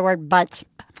enough for the word butt.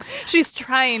 She's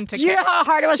trying to kiss. Do you know how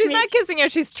hard it was? She's not kissing you.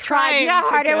 She's trying. Do you know how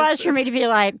hard it was for me to be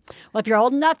like, well, if you're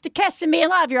old enough to kiss and be in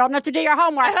love, you're old enough to do your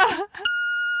homework.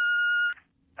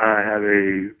 I have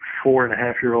a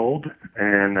 4.5-year-old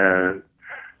and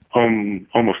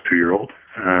almost 2-year-old.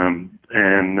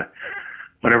 And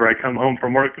whenever I come home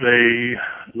from work, they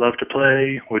love to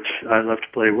play, which I love to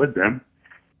play with them.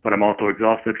 But I'm also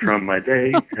exhausted from my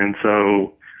day, and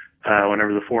so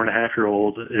whenever the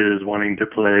 4.5-year-old is wanting to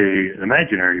play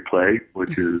imaginary play,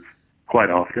 which is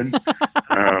quite often,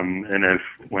 and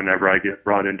whenever I get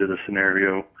brought into the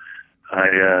scenario,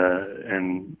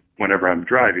 and whenever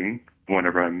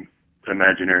I'm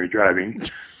imaginary driving,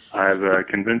 I've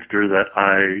convinced her that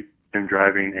I am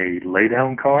driving a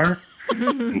lay-down car,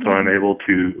 and so I'm able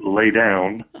to lay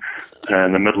down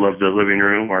in the middle of the living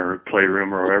room or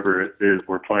playroom or wherever it is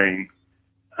we're playing,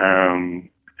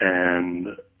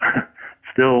 and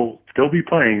still be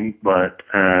playing, but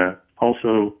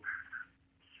also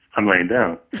I'm laying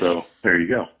down. So there you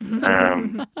go.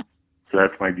 So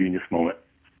that's my genius moment.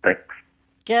 Thanks.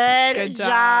 Good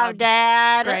job,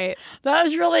 Dad. That's great. That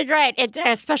was really great.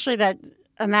 Especially that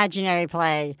imaginary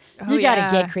play. You got to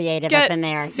get creative up in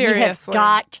there. Seriously. You have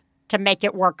got to make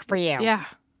it work for you. Yeah.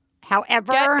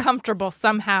 However, get comfortable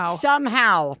somehow.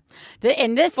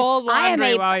 In this, fold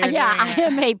laundry while you're doing it. I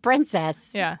am a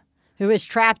princess. Yeah. Who is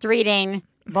trapped reading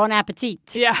Bon Appetit.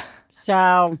 Yeah.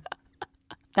 So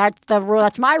that's the rule.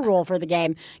 That's my rule for the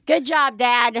game. Good job,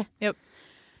 Dad. Yep.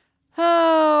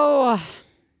 Oh,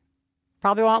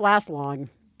 probably won't last long.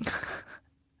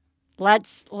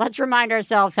 Let's remind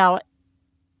ourselves how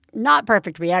not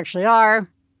perfect we actually are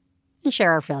and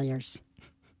share our failures.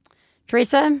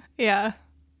 Teresa? Yeah.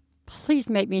 Please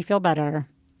make me feel better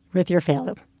with your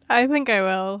fail. I think I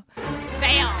will.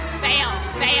 Fail.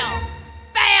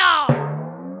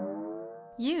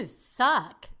 You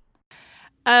suck.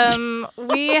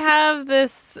 We have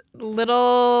this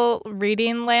little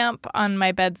reading lamp on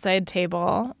my bedside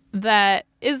table that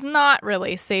is not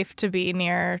really safe to be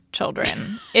near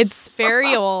children. It's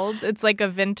very old. It's like a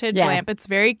vintage lamp. It's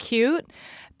very cute.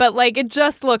 But, like, it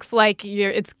just looks like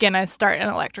it's going to start an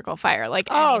electrical fire, like,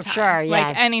 anytime. Oh, sure, yeah.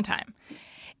 Like, anytime.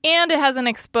 And it has an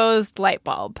exposed light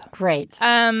bulb. Great.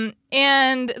 And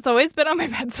it's always been on my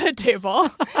bedside table.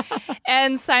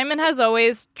 And Simon has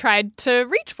always tried to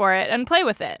reach for it and play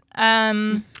with it.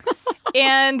 And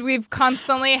we've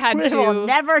constantly had to... We'll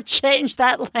never change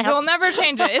that lamp. We'll never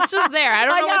change it. It's just there. I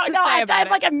don't know what to say about it. I have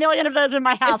like a million of those in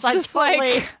my house. It's just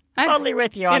like... Totally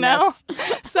with you on this.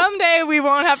 Someday we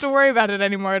won't have to worry about it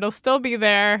anymore. It'll still be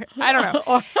there. I don't know.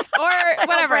 or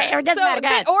whatever. It doesn't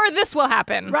matter. Or this will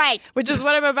happen. Right. Which is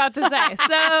what I'm about to say.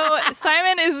 So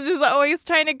Simon is just always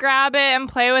trying to grab it and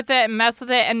play with it and mess with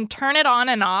it and turn it on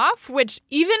and off, which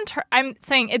even I'm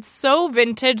saying it's so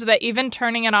vintage that even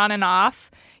turning it on and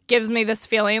off gives me this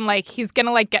feeling like he's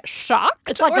gonna like get shocked.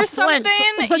 It's like or a flint.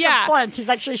 something. It's like yeah. a flint. He's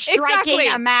actually striking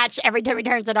a match every time he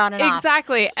turns it on and off.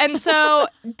 Exactly. And so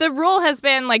the rule has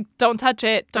been like, don't touch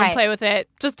it, don't Right. play with it.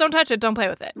 Just don't touch it, don't play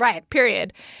with it. Right.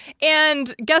 Period.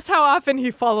 And guess how often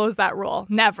he follows that rule?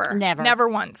 Never. Never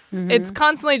once. Mm-hmm. It's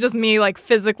constantly just me like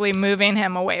physically moving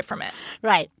him away from it.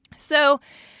 Right. So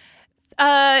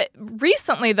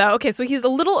recently though, okay, so he's a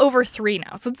little over 3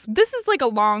 now. So this is like a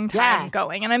long time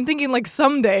going. And I'm thinking like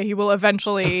someday he will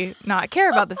eventually not care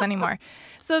about this anymore.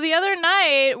 So the other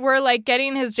night we're like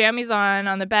getting his jammies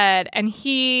on the bed and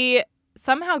he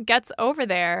somehow gets over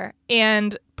there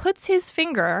and puts his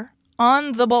finger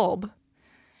on the bulb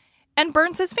and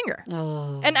burns his finger.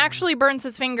 And actually burns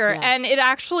his finger. Yeah. And it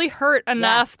actually hurt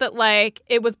enough that, like,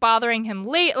 it was bothering him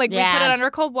late. Like, we put it under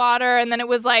cold water, and then it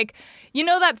was, like, you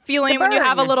know that feeling when you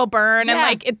have a little burn and,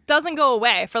 like, it doesn't go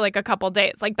away for, like, a couple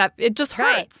days. Like, that, it just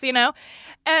hurts, you know?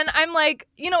 And I'm like,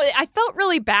 you know, I felt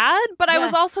really bad, but I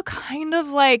was also kind of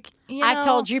like, you know. I've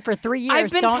told you for 3 years,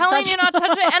 I've been telling you not to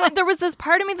touch it. And there was this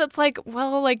part of me that's like,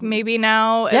 well, like, maybe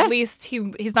now at least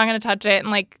he's not going to touch it. And,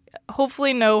 like,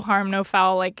 hopefully no harm, no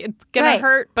foul. Like, it's going to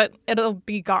hurt, but it'll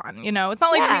be gone, you know? It's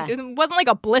not like, it wasn't like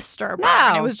a blister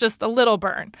burn. It was just a little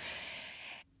burn.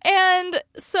 And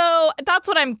so that's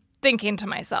what I'm thinking to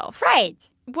myself. Right.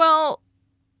 Well,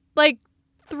 like,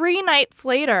 3 nights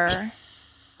later,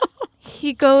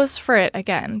 he goes for it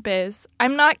again, Biz.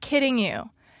 I'm not kidding you.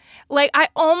 Like, I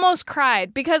almost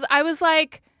cried because I was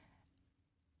like,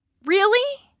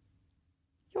 really?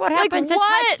 What happened to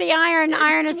touch the iron?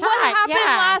 Iron is hot. What happened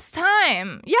last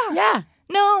time? Yeah. Yeah.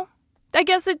 No, I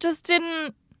guess it just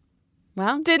didn't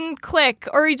click,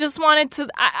 or he just wanted to.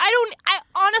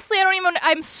 Honestly, I don't even.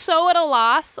 I'm so at a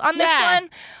loss on this one.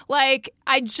 Like,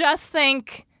 I just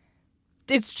think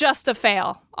it's just a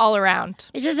fail all around.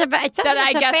 It's just a fail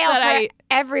for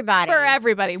everybody. For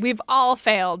everybody, we've all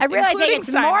failed. I really think it's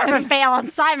Simon. more of a fail on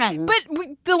Simon. But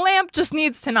the lamp just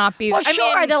needs to not be. Well,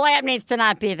 sure, the lamp needs to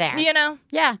not be there. You know.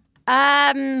 Yeah.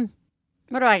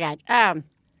 What do I got?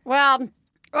 Well,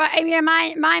 I mean,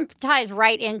 mine ties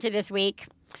right into this week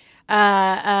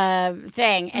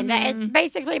thing, and it's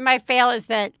basically my fail is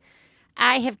that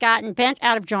I have gotten bent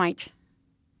out of joint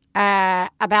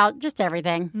about just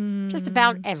everything, just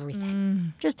about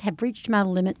everything. Just have reached my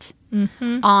limit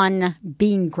on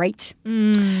being great,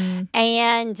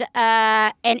 and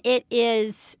it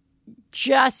is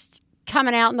just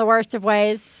coming out in the worst of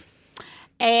ways.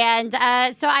 And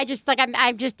so I just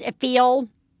I just feel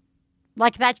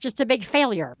like that's just a big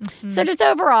failure. So just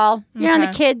overall, you know,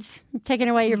 the kids taking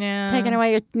away your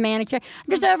manicure,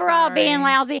 just overall being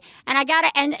lousy.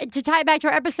 And to tie it back to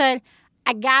our episode,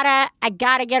 I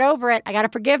gotta get over it. I gotta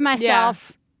forgive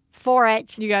myself for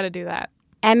it. You gotta do that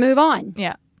and move on.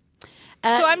 Yeah.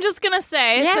 So I'm just going to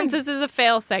say, since this is a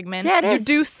fail segment, you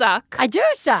do suck. I do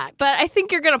suck. But I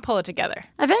think you're going to pull it together.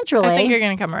 Eventually. I think you're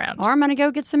going to come around. Or I'm going to go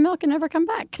get some milk and never come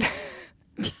back.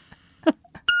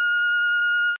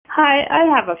 Hi, I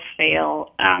have a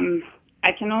fail.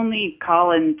 I can only call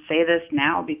and say this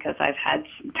now because I've had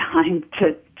some time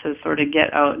to sort of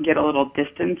get a little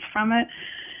distance from it.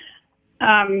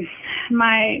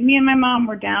 Me and my mom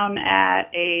were down at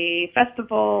a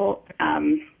festival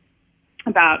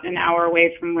about an hour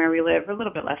away from where we live, or a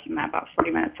little bit less than that, about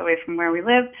 40 minutes away from where we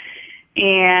live.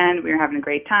 And we were having a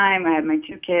great time. I had my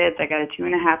 2 kids. I got a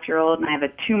 2.5-year-old, and I have a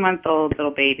 2-month-old little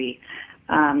baby.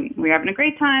 We were having a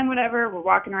great time, whatever. We're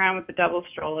walking around with the double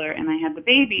stroller, and I had the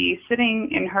baby sitting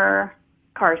in her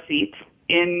car seat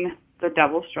in the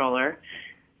double stroller,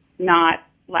 not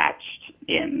latched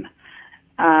in.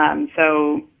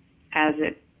 So as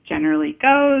it generally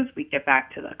goes, we get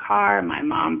back to the car. My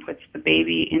mom puts the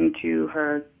baby into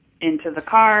the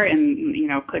car and, you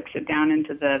know, clicks it down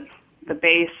into the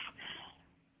base,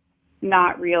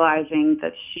 not realizing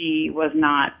that she was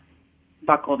not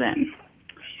buckled in.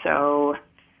 So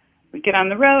we get on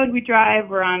the road, we drive,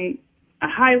 we're on a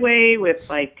highway with,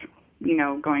 like, you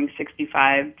know, going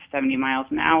 65, 70 miles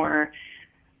an hour.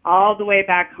 All the way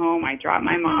back home, I drop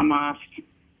my mom off.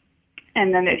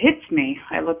 And then it hits me.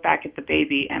 I look back at the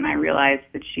baby, and I realize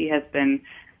that she has been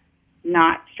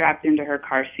not strapped into her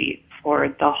car seat for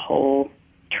the whole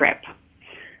trip.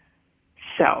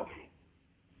 So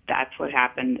that's what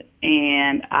happened.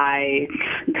 And I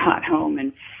got home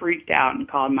and freaked out and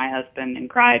called my husband and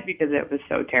cried because it was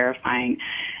so terrifying.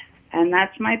 And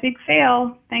that's my big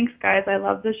fail. Thanks, guys. I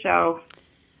love the show.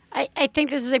 I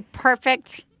think this is a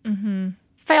perfect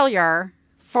failure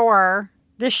for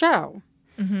the show.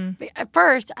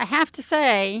 First, I have to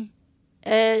say,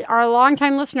 our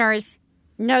longtime listeners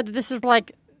know that this is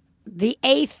like the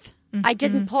 8th I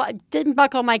didn't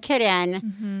buckle my kid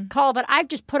in call that I've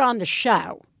just put on the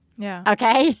show. Yeah.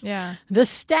 Okay? Yeah. The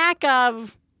stack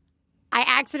of I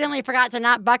accidentally forgot to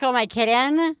not buckle my kid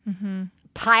in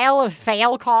pile of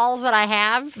fail calls that I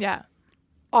have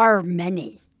are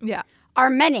many. Yeah. Are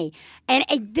many. And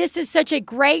this is such a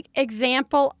great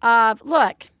example of,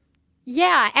 look,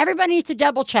 everybody needs to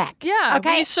double check. Yeah,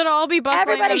 okay? We should all be buckling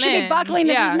Everybody them should in. be buckling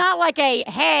them. It's not like a,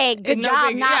 hey, good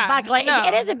job not buckling. No.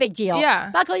 It is a big deal. Yeah.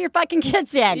 Buckle your fucking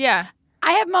kids in. Yeah.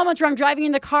 I have moments where I'm driving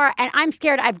in the car and I'm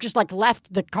scared I've just like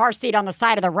left the car seat on the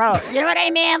side of the road. You know what I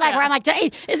mean? Like where I'm like,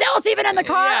 hey, is Ellis even in the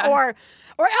car?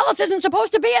 Or Ellis isn't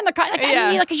supposed to be in the car. Like,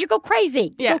 I mean, because you go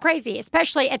crazy. You go crazy,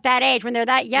 especially at that age when they're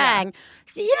that young.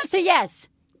 So yes,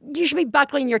 you should be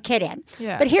buckling your kid in.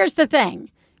 Yeah. But here's the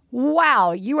thing.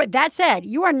 Wow, that said,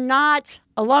 you are not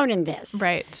alone in this.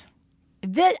 Right.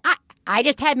 I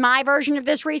just had my version of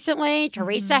this recently.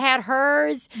 Theresa had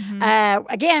hers.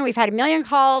 Again, we've had a million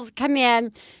calls come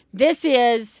in. This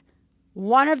is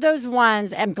one of those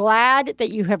ones. I'm glad that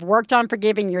you have worked on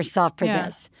forgiving yourself for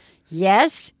this.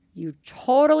 Yes, you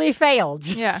totally failed.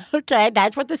 Yeah. Okay,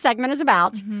 that's what the segment is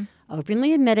about.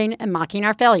 Openly admitting and mocking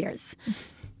our failures.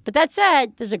 But that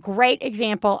said, there's a great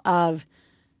example of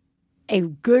a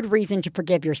good reason to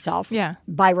forgive yourself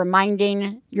by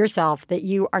reminding yourself that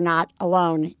you are not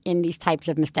alone in these types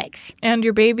of mistakes. And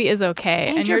your baby is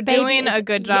okay. And you're doing a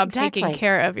good job exactly. taking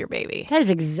care of your baby. That is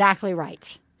exactly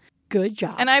right. Good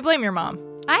job. And I blame your mom.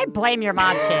 I blame your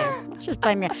mom, too. Let's just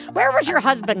blame you. Where was your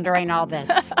husband during all this?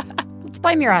 Let's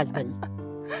blame your husband.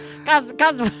 Because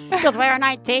we're a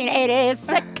 1980s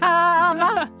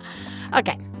sitcom.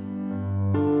 Okay.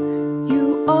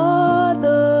 You are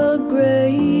the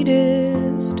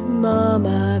greatest mom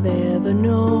I've ever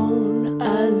known.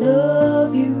 I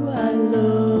love you, I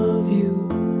love you.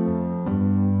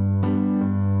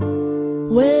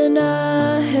 When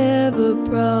I have a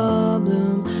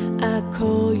problem, I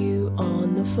call you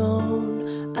on the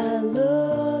phone. I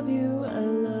love you, I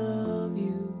love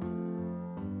you.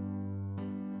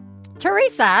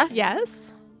 Theresa.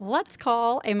 Yes? Let's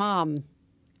call a mom.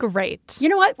 Great. You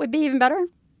know what would be even better?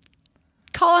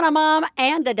 Calling a mom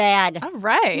and a dad. All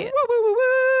right. Woo, woo, woo,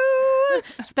 woo.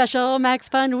 Special Max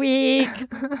Fun Week.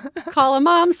 Call a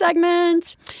mom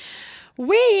segment.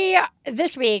 We,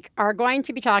 this week, are going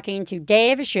to be talking to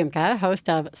Dave Shumka, host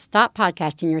of Stop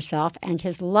Podcasting Yourself, and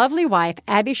his lovely wife,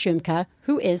 Abby Shumka,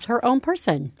 who is her own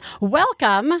person.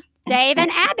 Welcome, Dave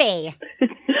and Abby.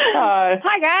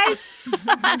 Hi, guys.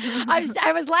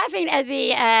 I was laughing at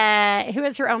the who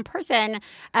is her own person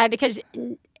because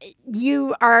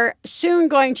you are soon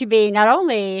going to be not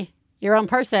only your own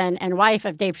person and wife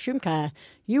of Dave Shumka,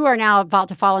 you are now about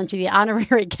to fall into the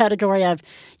honorary category of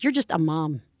you're just a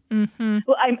mom. Mm-hmm.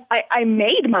 Well, I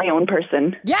made my own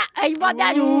person. Yeah, I want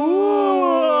that.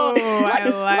 Ooh,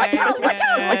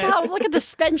 look at the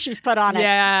spin she's put on it.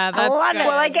 Yeah, that's I love it.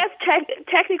 Well, I guess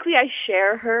technically I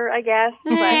share her, I guess,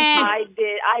 but I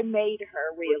made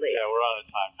her really. Yeah, we're out of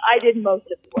time. I did most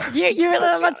of the work.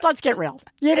 Let's get real.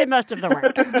 You did most of the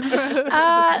work.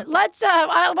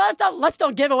 Let's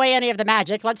don't give away any of the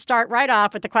magic. Let's start right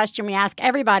off with the question we ask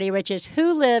everybody, which is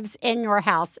who lives in your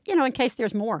house? You know, in case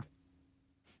there's more.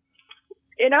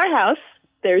 In our house,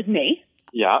 there's me.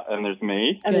 Yeah, and there's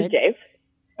me. And there's Dave.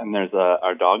 And there's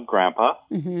our dog, Grandpa.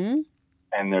 Mm-hmm.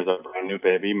 And there's a brand new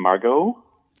baby, Margot.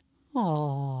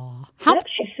 Aww. Yep,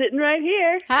 she's sitting right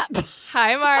here.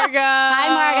 Hi, Margot.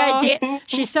 Hi, Margot.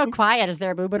 She's so quiet. Is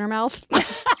there a boob in her mouth?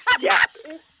 Yeah.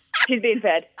 She's being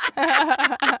fed.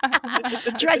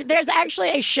 There's actually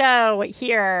a show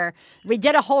here. We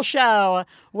did a whole show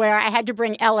where I had to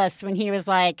bring Ellis when he was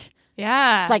like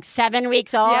 7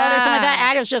 weeks old or something like that.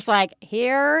 And it was just like,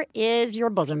 here is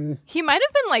your bosom. He might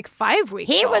have been like 5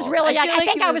 weeks He old. was really young. I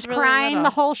think I was really crying little.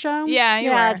 the whole show. Yeah, you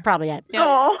were. That's probably it.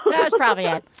 Yeah. That was probably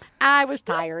it. I was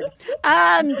tired.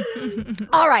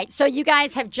 All right. So you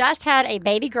guys have just had a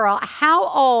baby girl. How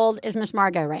old is Miss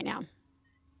Margot right now?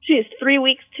 She is 3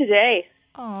 weeks today.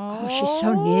 Oh, she's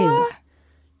so new.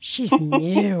 She's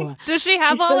new. Does she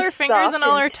have all her fingers and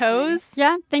all her toes?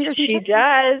 Yeah, fingers and toes. She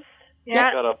does. Yeah.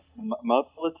 She's got a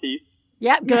mouthful of teeth.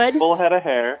 Yeah, good. Full head of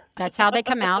hair. That's how they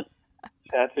come out.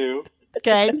 Tattoo.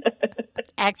 Good.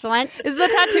 Excellent. Is the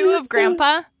tattoo of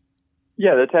Grandpa?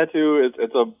 Yeah, the tattoo is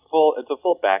it's a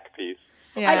full back piece.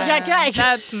 Yeah, Okay.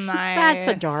 that's nice.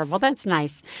 That's adorable. That's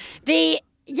nice.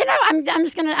 I'm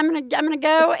gonna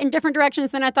go in different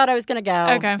directions than I thought I was gonna go.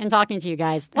 Okay. In talking to you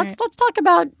guys, let's talk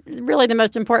about really the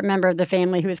most important member of the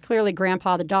family, who is clearly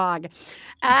Grandpa the dog.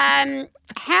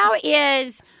 How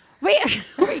is we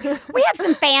have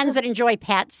some fans that enjoy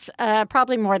pets,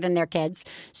 probably more than their kids.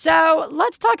 So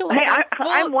let's talk a little.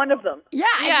 I'm one of them. Yeah.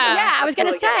 I was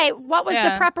gonna say, what was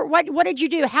the prep? What did you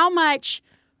do? How much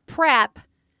prep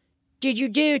did you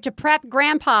do to prep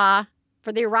Grandpa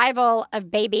for the arrival of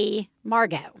baby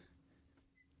Margot?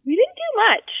 We didn't do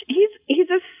much. He's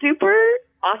a super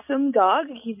awesome dog.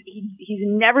 He's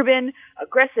never been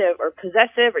aggressive or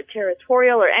possessive or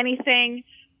territorial or anything.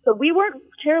 So we weren't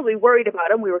terribly worried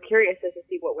about him. We were curious as to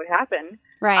see what would happen.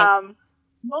 Right.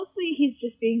 Mostly he's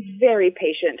just being very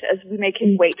patient as we make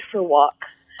him wait for walks.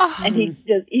 Oh. And he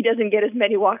doesn't get as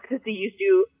many walks as he used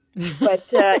to. But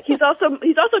he's also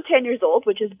 10 years old,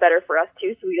 which is better for us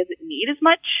too. So he doesn't need as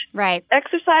much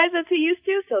exercise as he used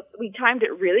to. So we timed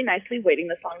it really nicely, waiting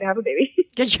this long to have a baby.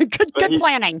 Good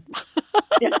planning.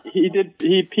 Yeah.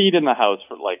 He peed in the house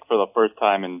for the first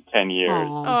time in 10 years.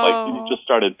 Aww. He just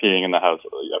started peeing in the house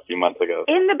a few months ago.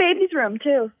 In the baby's room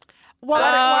too.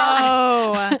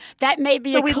 Well, that may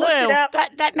be a clue.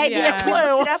 That may be a clue. We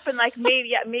looked it up and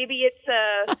maybe it's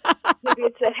a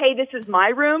hey, this is my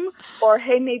room, or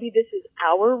hey, maybe this is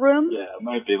our room. Yeah, it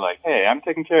might be like, hey, I'm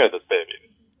taking care of this baby.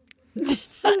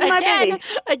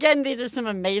 Again, these are some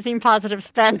amazing positive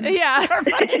spins. Yeah.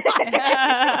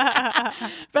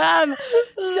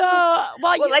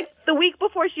 Like the week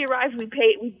before she arrived, we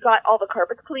got all the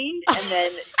carpets cleaned, and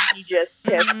then he just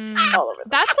pissed all over them.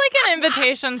 That's like an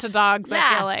invitation to dogs.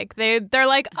 I feel like they're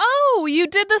like, oh, you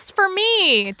did this for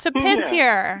me to piss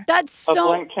here. That's a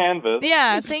blank canvas.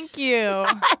 Yeah, thank you.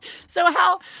 So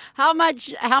how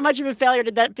much of a failure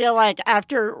did that feel like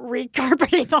after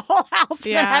recarpeting the whole house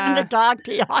and having the dog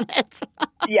pee on it?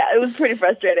 Yeah, it was pretty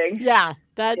frustrating. Yeah.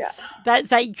 That's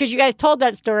because you guys told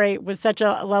that story with such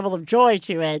a level of joy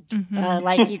to it. Mm-hmm.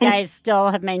 Like you guys still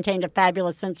have maintained a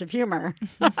fabulous sense of humor.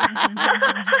 Exactly.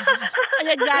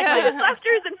 Yeah, laughter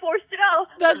isn't forced at all.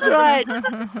 That's right.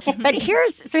 But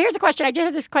here's a question. I do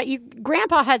have this question.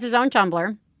 Grandpa has his own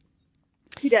Tumblr.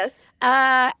 He does.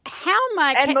 How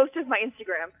much? And most of my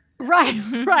Instagram. Right.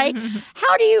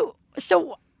 How do you?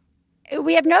 So.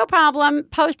 We have no problem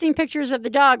posting pictures of the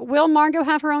dog. Will Margot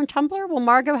have her own Tumblr? Will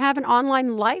Margot have an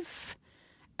online life?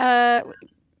 Have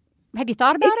you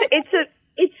thought about it?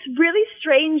 It's really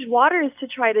strange waters to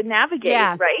try to navigate,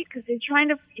 right? Because they're trying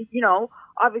to,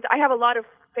 obviously, I have a lot of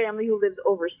family who lives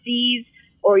overseas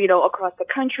or, across the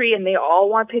country, and they all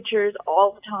want pictures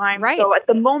all the time. Right. So at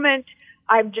the moment,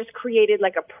 I've just created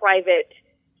like a private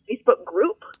Facebook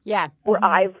group. Yeah. Where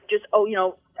I've just,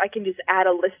 I can just add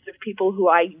a list of people who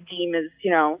I deem as,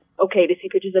 okay to see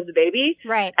pictures of the baby.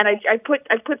 Right. And I put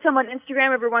some on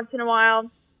Instagram every once in a while.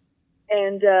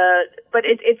 And, but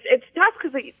it's tough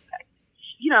because,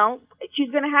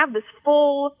 she's going to have this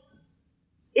full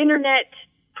internet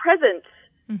presence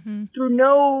through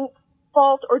no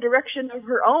fault or direction of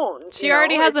her own. She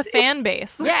already has a fan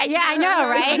base. Yeah, I know,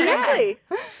 right? Exactly.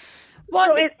 Yeah.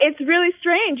 Well, so it's really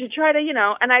strange to try to,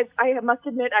 and I must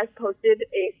admit I've posted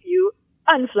a few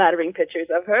unflattering pictures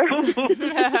of her. I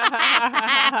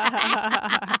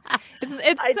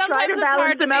try to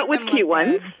balance them out with cute look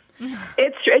ones. good.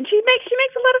 And she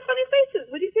makes a lot of funny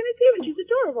faces. What are you going to do? And she's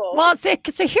adorable. Well, so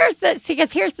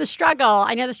here's the struggle.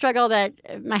 I know the struggle that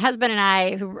my husband and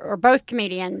I, who are both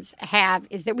comedians, have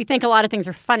is that we think a lot of things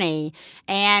are funny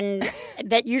and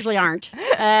that usually aren't,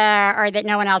 or that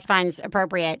no one else finds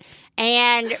appropriate,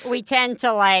 and we tend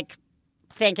to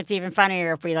think it's even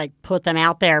funnier if we put them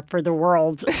out there for the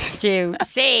world to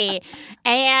see,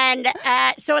 and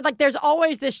so there's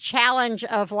always this challenge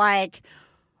of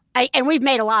and we've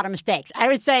made a lot of mistakes. I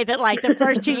would say that the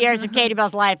first 2 years of Katy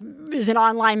Belle's life is an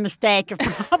online mistake of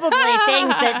probably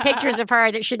pictures of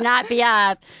her that should not be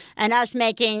up, and us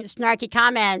making snarky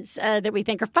comments that we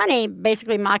think are funny,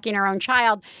 basically mocking our own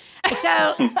child.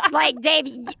 So,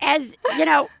 Dave, as you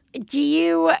know, do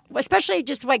you, especially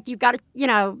just you got a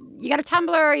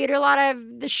Tumblr, you do a lot of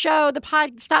the show,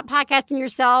 Stop Podcasting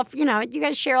Yourself. You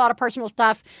guys share a lot of personal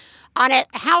stuff on it.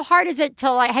 How hard is it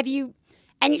to have you?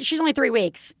 And she's only 3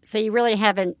 weeks, so you really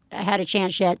haven't had a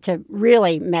chance yet to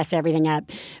really mess everything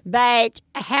up. But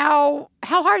how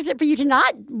hard is it for you to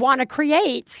not want to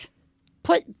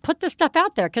put the stuff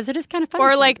out there, because it is kind of fun.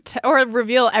 Or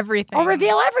reveal everything. Or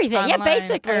reveal everything. Online, yeah,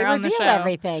 basically reveal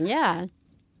everything. Yeah.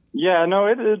 Yeah, no,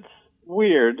 it's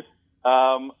weird.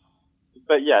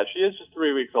 But yeah, she is just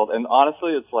 3 weeks old, and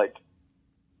honestly, it's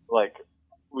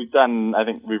I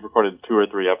think we've recorded 2 or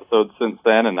 3 episodes since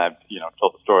then, and I've,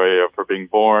 told the story of her being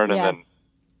born, and then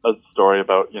a story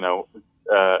about,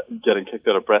 getting kicked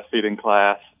out of breastfeeding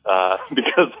class,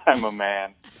 because I'm a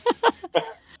man.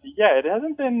 Yeah, it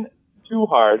hasn't been too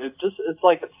hard. It's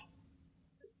like,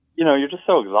 you're just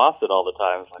so exhausted all the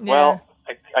time. It's like, well,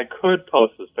 I could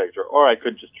post this picture, or I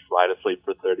could just try to sleep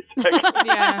for 30 seconds.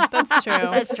 Yeah, that's true.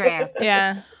 That's true.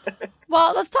 Yeah.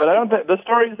 Well, let's talk. But the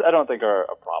stories I don't think are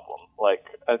a problem. Like,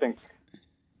 I think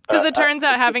because it turns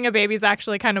out having a baby is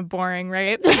actually kind of boring,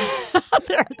 right?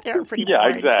 they're pretty. Yeah,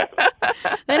 boring. Exactly.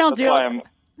 They don't do it.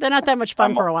 They're not that much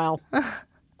fun for a while.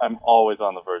 I'm always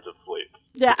on the verge of sleep.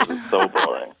 Yeah. It's so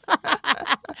boring.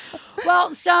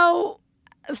 Well, so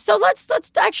let's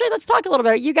talk a little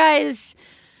bit. You guys,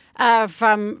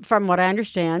 from what I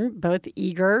understand, both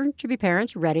eager to be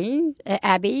parents, ready.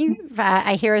 Abby,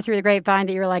 I hear through the grapevine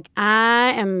that you're like,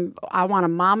 I want to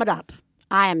mom it up.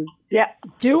 I am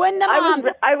doing the mom.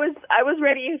 I was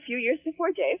ready a few years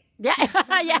before Dave. Yeah,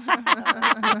 yeah.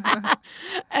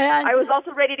 And I was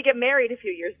also ready to get married a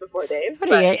few years before Dave.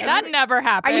 That never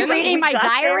happened. Are you reading my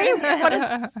diary? What is?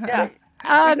 Yeah,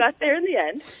 we got there in the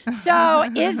end. So,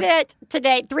 is it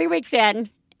today? 3 weeks in,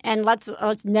 and let's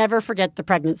never forget the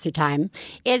pregnancy time.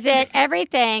 Is it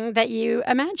everything that you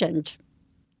imagined?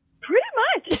 Pretty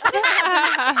much.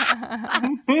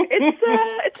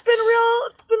 It's been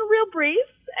a real breeze,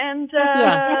 and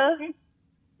I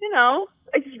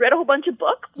just read a whole bunch of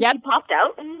books. Yep. He popped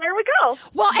out, and there we go.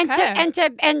 Well, and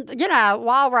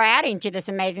while we're adding to this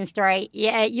amazing story,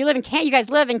 you guys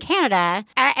live in Canada.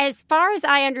 As far as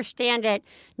I understand it,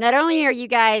 not only are you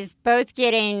guys both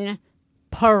getting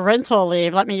parental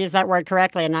leave, let me use that word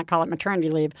correctly and not call it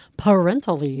maternity leave,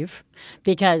 parental leave,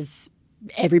 because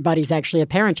everybody's actually a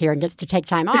parent here and gets to take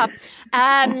time off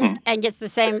and gets the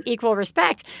same equal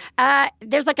respect.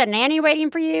 There's like a nanny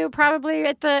waiting for you probably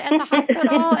at the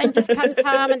hospital and just comes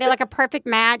home and they're like a perfect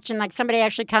match and like somebody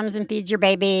actually comes and feeds your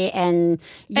baby and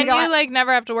you like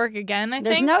never have to work again, I think.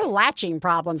 There's no latching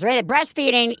problems, right?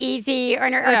 Breastfeeding, easy. Or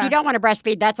if you don't want to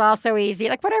breastfeed, that's also easy.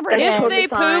 Like whatever it is. If they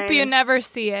poop, you never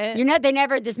see it. They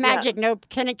never, this magic, no,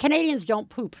 Canadians don't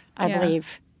poop, I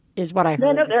believe. Is what I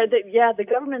heard. No, the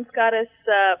government's got us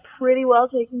pretty well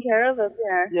taken care of up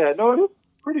here. Yeah, no, it is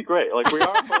pretty great. Like, we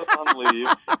are both on leave.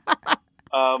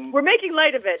 We're making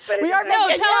light of it, but we are. Tell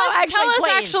us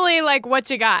actually like what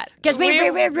you got, because we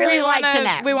really like to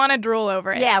know. We want to drool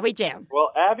over it. Yeah, we do.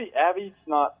 Well, Abby's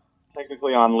not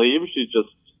technically on leave. She's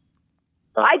just.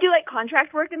 I do like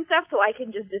contract work and stuff, so I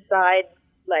can just decide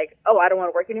like, oh, I don't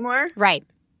want to work anymore. Right.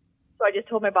 So I just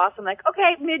told my boss, I'm like,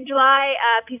 okay, mid-July,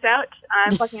 peace out.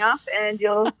 I'm fucking off, and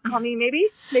you'll call me maybe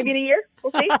in a year.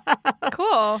 We'll see.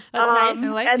 Cool. That's nice. I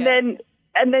like it.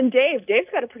 And then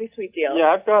Dave's got a pretty sweet deal.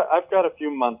 Yeah, I've got a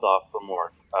few months off from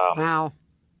work. Wow.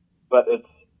 But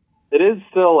it is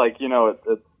still like,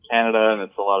 it's Canada and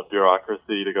it's a lot of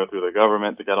bureaucracy to go through the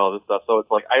government to get all this stuff. So it's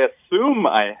like, I assume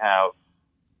I have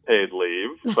paid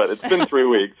leave, but it's been 3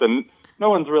 weeks and no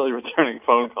one's really returning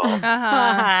phone calls.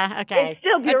 Okay. It's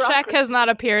still bureaucracy. A check has not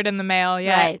appeared in the mail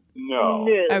yet. Right. No.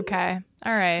 Okay.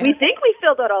 All right. We think we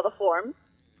filled out all the forms.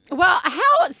 Well,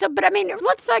 but I mean,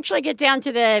 let's actually get down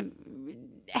to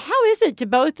how is it to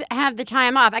both have the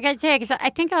time off? I got to say, because I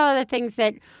think all of the things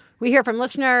that we hear from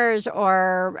listeners,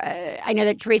 or I know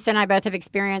that Theresa and I both have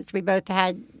experienced, we both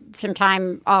had some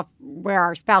time off where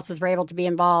our spouses were able to be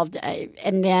involved,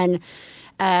 and then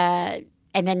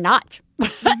not.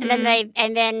 Mm-hmm.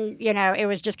 and then it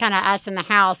was just kind of us in the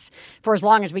house for as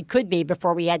long as we could be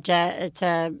before we had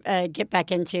to get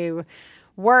back into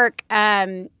work.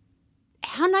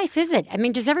 How nice is it? I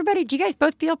mean, do you guys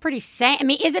both feel pretty sane? I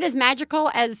mean, is it as magical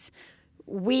as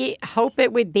we hope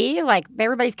it would be? Like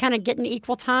everybody's kind of getting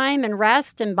equal time and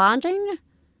rest and bonding?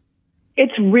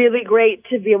 It's really great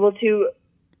to be able to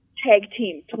tag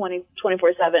team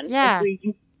 24/7. Yeah.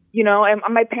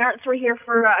 And my parents were here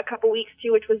for a couple weeks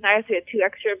too, which was nice. We had 2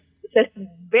 extra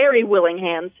very willing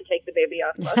hands to take the baby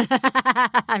off of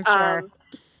us. I'm sure.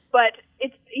 But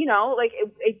it's,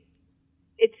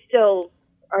 it's still,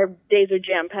 our days are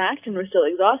jam-packed and we're still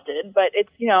exhausted. But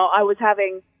it's, I was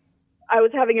having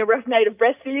a rough night of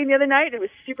breastfeeding the other night. It was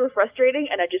super frustrating,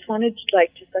 and I just wanted to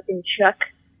just fucking chuck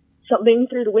something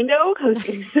through the window because I was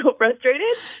getting so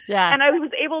frustrated. Yeah. And I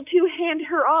was able to hand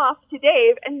her off to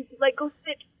Dave and go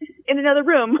sit in another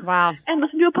room. Wow. And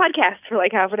listen to a podcast for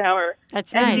half an hour.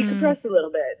 That's nice. And decompress a little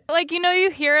bit.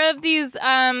 You hear of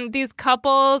these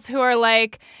couples who are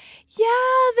like,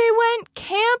 Yeah, they went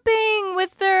camping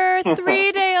with their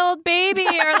 3-day-old baby,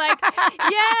 or like,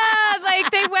 yeah,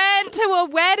 like they went to a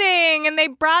wedding and they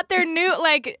brought their new,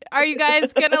 like, are you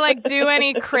guys gonna like do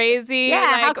any crazy? Yeah,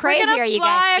 like, how crazy are you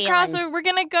guys feeling? We're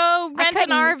gonna go rent an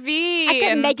RV. I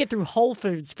couldn't make it through Whole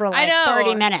Foods for like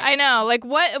 30 minutes. I know, like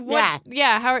what?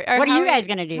 Yeah, what are you guys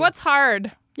gonna do? What's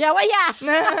hard? Yeah, well, yeah.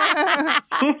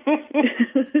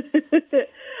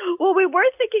 Well, we were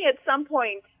thinking at some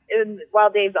point while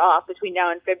Dave's off between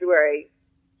now and February,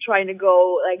 trying to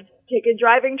go like take a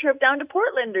driving trip down to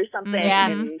Portland or something,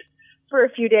 and for a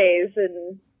few days,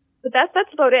 but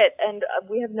that's about it. And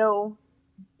we have no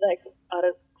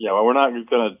Yeah, well, we're not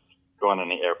gonna go on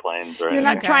any airplanes or anything.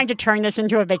 You're not trying to turn this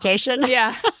into a vacation?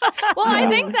 Yeah. Well, I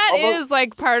think that is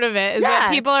like part of it, is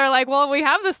that people are like, well, we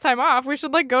have this time off. We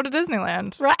should like go to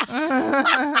Disneyland. Right.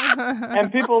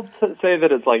 And people say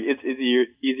that it's like it's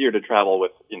easier to travel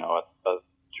with, a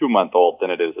 2-month-old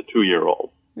than it is a 2-year-old.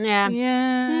 Yeah.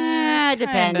 Yeah. It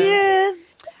depends. Yeah.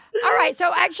 All right.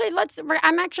 So actually,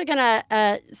 I'm actually going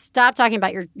to stop talking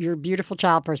about your beautiful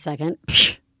child for a second.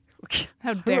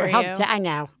 How dare you? I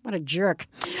know. What a jerk.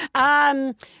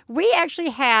 We actually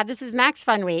have, this is Max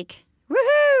Fun Week.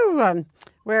 Woohoo!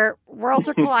 Where worlds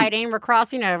are colliding. We're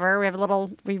crossing over.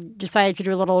 We decided to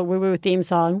do a little woo-woo theme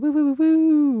song.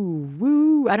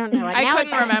 Woo-woo-woo-woo. I don't know. I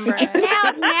couldn't remember. It's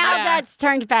now that's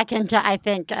turned back into, I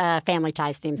think, Family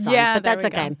Ties theme song. Yeah, but that's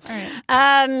okay. All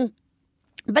right.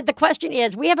 But the question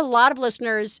is, we have a lot of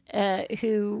listeners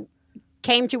who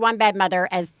came to One Bad Mother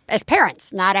as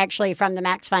parents, not actually from the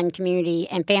Max Fun community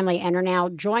and family, and are now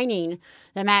joining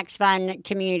the Max Fun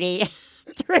community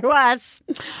through us.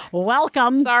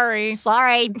 Welcome. Sorry.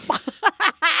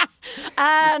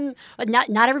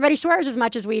 Not everybody swears as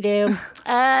much as we do.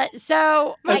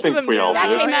 So most of them do.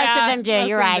 Actually, most of them do. Most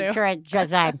You're of right. them do. Correct.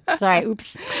 Sorry.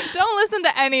 Oops. Don't listen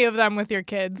to any of them with your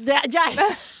kids.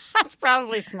 That's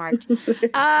probably smart.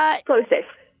 Probably safe.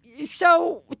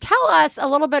 So tell us a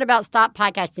little bit about Stop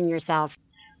Podcasting Yourself.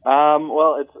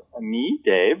 Well, it's me,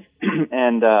 Dave,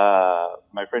 and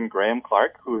my friend Graham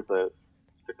Clark, who's a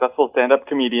successful stand-up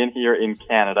comedian here in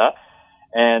Canada.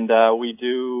 And we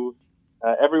do,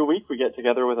 every week we get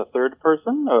together with a third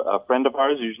person, a friend of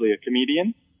ours, usually a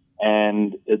comedian,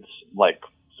 and it's like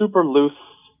super loose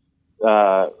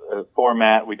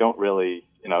format. We don't really,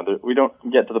 we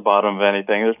don't get to the bottom of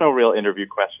anything. There's no real interview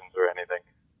questions or anything.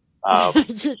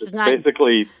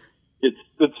 Basically,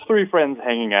 it's three friends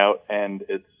hanging out, and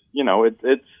it's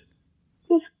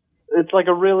like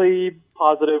a really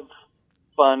positive,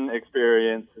 fun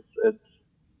experience.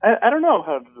 I don't know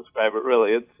how to describe it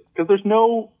really. It's because there's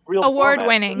no real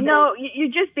award-winning. No, you're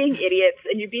just being idiots,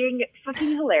 and you're being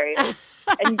fucking hilarious.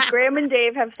 And Graham and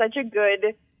Dave have such a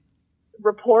good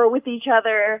rapport with each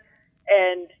other.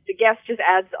 And the guest just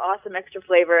adds awesome extra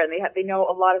flavor, and they know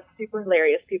a lot of super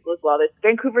hilarious people as well.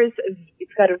 Vancouver's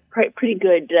it's got a pretty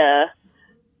good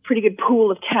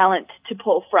pool of talent to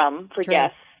pull from for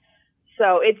guests.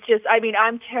 So it's just,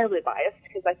 I'm terribly biased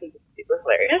because I think it's super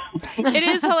hilarious. It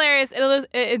is hilarious.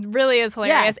 It really is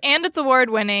hilarious, and it's award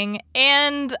winning.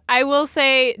 And I will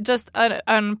say, just a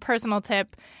personal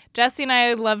tip, Jesse and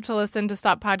I love to listen to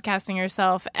Stop Podcasting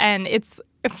Yourself, and it's,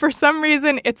 for some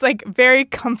reason, it's like very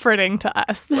comforting to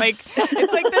us. Like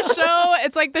it's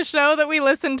like the show that we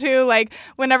listen to like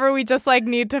whenever we just like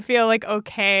need to feel like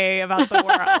okay about the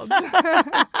world.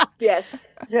 Yes.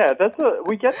 Yeah,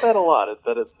 we get that a lot. It's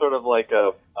sort of like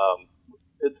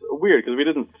it's weird because we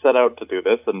didn't set out to do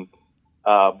this, and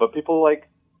but people like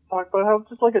talk about how it's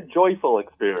just like a joyful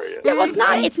experience. Yeah, well,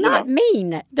 it's not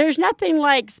mean. There's nothing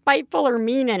like spiteful or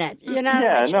mean in it,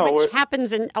 which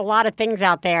happens in a lot of things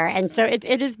out there, and so it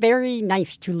is very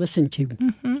nice to listen to.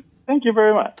 Mm-hmm. Thank you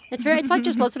very much. It's like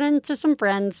just listening to some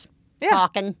friends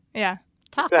talking. Yeah,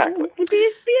 talking. Exactly.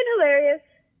 Being hilarious.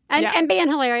 And being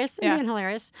hilarious. Being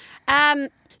hilarious.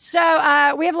 So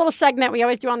we have a little segment we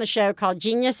always do on the show called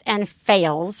Genius and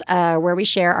Fails, where we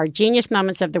share our genius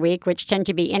moments of the week, which tend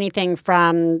to be anything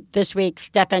from this week,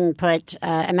 Stefan put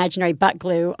imaginary butt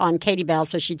glue on Katy Belle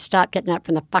so she'd stop getting up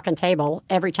from the fucking table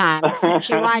every time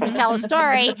she wanted to tell a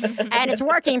story. And it's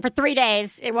working for 3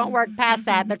 days. It won't work past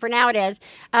that, but for now it is.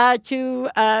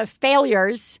 To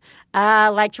failures.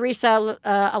 Like Theresa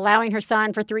allowing her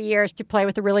son for 3 years to play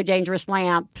with a really dangerous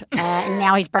lamp, and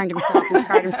now he's burned himself and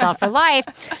scarred himself for life.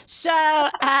 So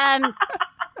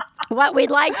what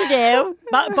we'd like to do,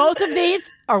 both of these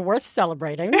are worth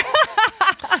celebrating.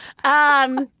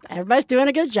 Everybody's doing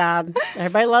a good job.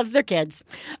 Everybody loves their kids.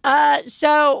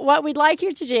 So what we'd like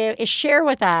you to do is share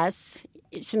with us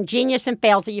some genius and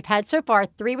fails that you've had so far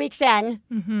 3 weeks in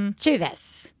to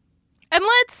this. And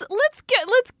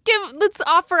let's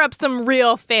offer up some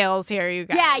real fails here, you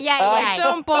guys. Yeah.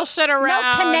 Don't bullshit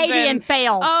around. No Canadian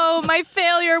fails. Oh, my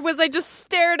failure was I just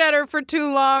stared at her for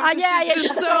too long.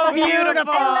 She's so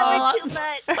beautiful.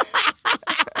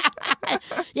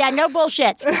 Yeah, no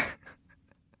bullshit.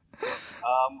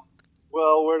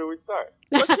 Well, where do we start?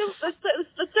 Let's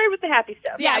start with the happy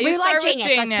stuff. Yeah, we like Genius.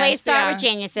 Let's play start with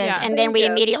Geniuses, and then we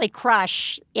immediately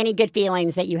crush any good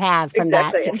feelings that you have from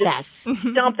that success.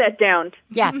 Dump that down.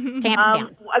 Yeah, tamp it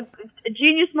down. A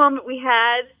genius moment we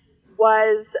had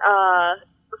was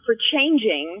for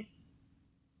changing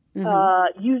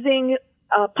using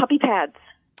puppy pads.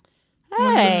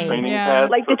 Hey, Training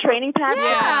pads. Like the training pads.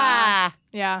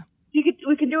 Yeah.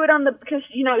 We could do it on because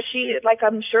she, like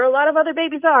I'm sure a lot of other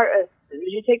babies are. As soon as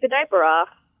you take the diaper off,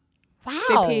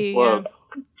 wow,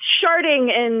 sharting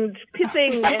and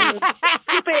pissing and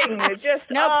pooping.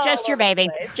 Just your baby.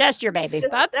 Just your baby.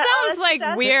 That sounds like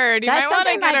weird. You might want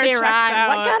to get her checked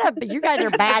out. You guys are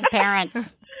bad parents.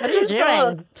 What are you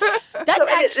doing? That's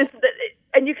actually.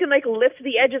 And you can lift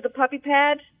the edge of the puppy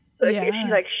pad. So if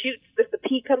she shoots, if the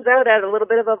pee comes out at a little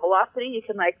bit of a velocity, you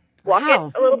can walk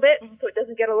it a little bit so it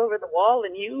doesn't get all over the wall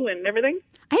and you and everything.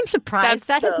 I'm surprised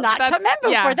that has not come in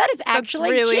before. That is actually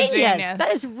really genius.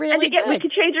 That is really good. We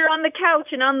could change her on the couch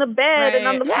and on the bed and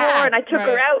on the floor. And I took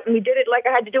her out and we did it I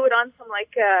had to do it on some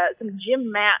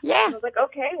gym mat. Yeah. And I was like,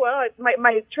 okay, well,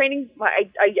 my training,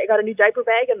 I got a new diaper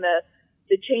bag and the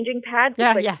changing pads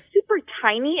was super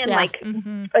tiny and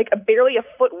barely a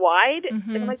foot wide. And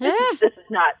I'm like, this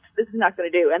is not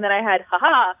going to do. And then I had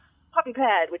puppy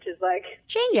pad, which is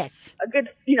genius, a good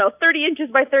 30 inches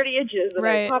by 30 inches, and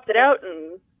I popped it out,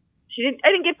 and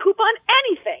I didn't get poop on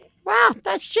anything. Wow,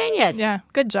 that's genius. Yeah,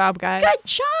 good job, guys. Good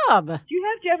job. Do you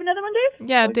have another one, Dave?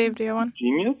 Yeah, Dave, do you have one?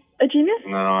 Genius? A genius?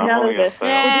 No, I'm only going to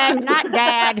say not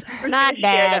dad. Not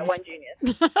dad. That one genius.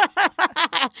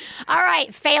 All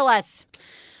right, fail us.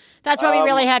 That's why we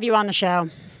really have you on the show.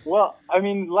 Well, I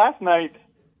mean, last night,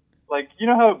 you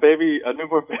know how a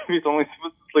newborn baby is only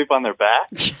supposed to sleep on their back?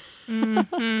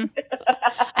 Mm-hmm.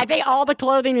 I think all the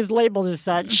clothing is labeled as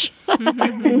such.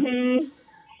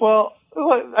 Well,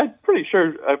 I'm pretty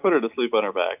sure I put her to sleep on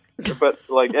her back, but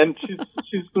and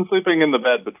she's been sleeping in the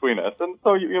bed between us, and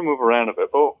so you move around a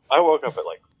bit. But I woke up at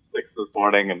 6 this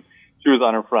morning, and she was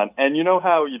on her front. And you know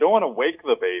how you don't want to wake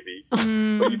the baby,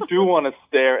 but you do want to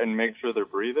stare and make sure they're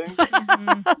breathing.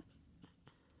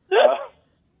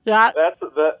 Yeah.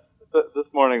 This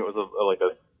morning it was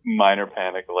a minor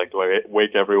panic. Do I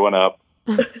wake everyone up?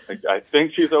 I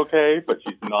think she's okay, but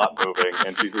she's not moving,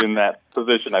 and she's in that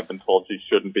position I've been told she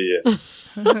shouldn't be in.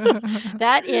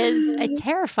 That is a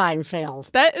terrifying fail.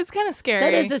 That is kind of scary.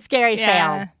 That is a scary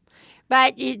fail.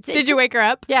 But did you wake her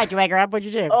up? Yeah, did you wake her up? What'd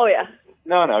you do? Oh, yeah.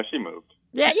 No, she moved.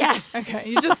 Yeah. Okay,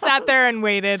 you just sat there and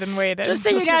waited and waited. Just so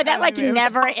you know, that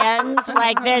never ends.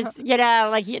 This,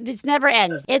 this never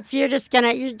ends.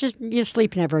 You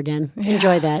sleep never again. Yeah.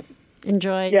 Enjoy that.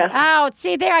 Enjoy. Yeah. Oh,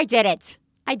 see there, I did it.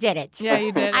 Yeah,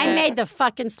 you did. I made the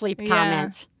fucking sleep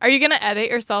comment. Are you going to edit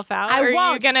yourself out? I or won't.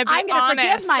 Are you going to be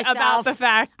honest about the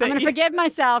fact that I'm going to forgive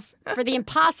myself for the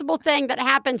impossible thing that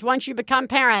happens once you become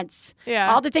parents.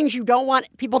 Yeah. All the things you don't want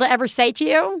people to ever say to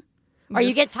you, or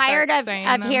you get tired of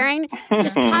hearing,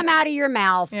 just come out of your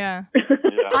mouth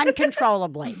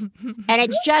uncontrollably. And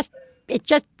let's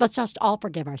just all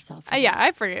forgive ourselves. Yeah,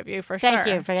 I forgive you for sure.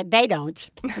 Thank you. They don't.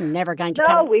 I'm never going to.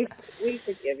 No, we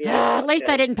forgive you. At least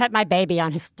I didn't pet my baby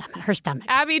on her stomach.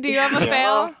 Abby, do you have a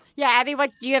fail? Yeah, Abby,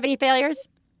 do you have any failures?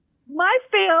 My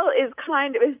fail is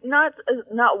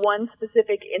not one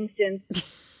specific instance,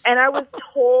 and I was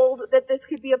told that this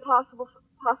could be a possible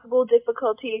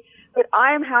difficulty, but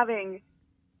I'm having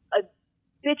a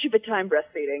bitch of a time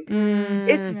breastfeeding.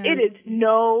 It is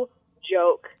no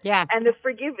joke. Yeah. And the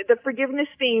forgiveness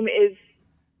theme is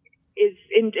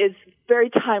very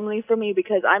timely for me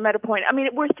because I'm at a point. I mean,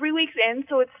 we're 3 weeks in,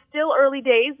 so it's still early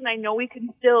days, and I know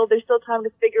there's still time to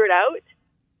figure it out.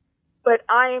 But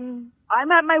I'm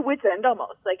at my wit's end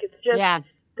almost. It's just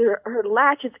her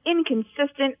latch is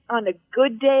inconsistent on a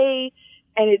good day,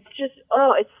 and it's just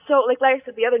it's so like I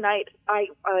said the other night. I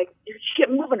she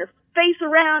kept moving her face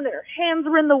around, and her hands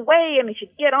were in the way, and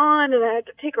she'd get on, and I had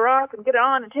to take her off, and get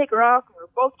on, and take her off, and we were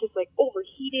both just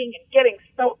overheating and getting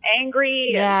so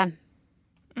angry. Yeah,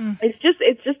 it's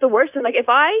just the worst. And if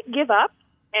I give up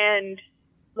and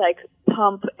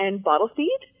pump and bottle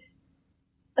feed,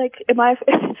 am I a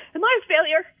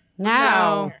failure?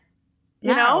 No.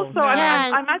 You know, so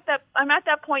I'm at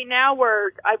that point now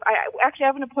where I actually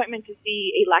have an appointment to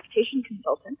see a lactation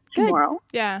consultant tomorrow.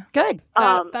 Yeah, good.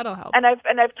 That'll help. And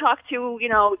I've talked to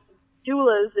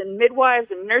doulas and midwives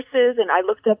and nurses, and I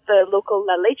looked up the local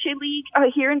La Leche League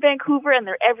here in Vancouver, and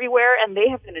they're everywhere, and they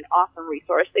have been an awesome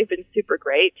resource. They've been super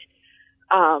great.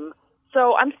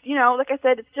 So I'm, like I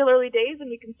said, it's still early days and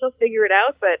we can still figure it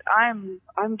out, but I'm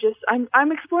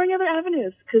exploring other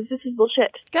avenues because this is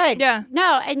bullshit. Good. Yeah.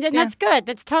 No, and that's good.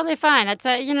 That's totally fine. That's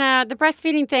the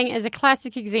breastfeeding thing is a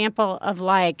classic example of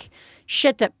like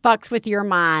shit that fucks with your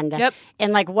mind. Yep.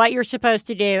 And like what you're supposed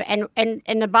to do. And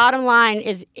the bottom line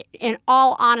is, in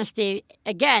all honesty,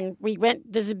 again,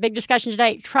 this is a big discussion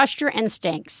today. Trust your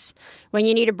instincts. When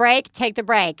you need a break, take the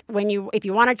break. If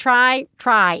you want to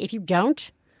try. If you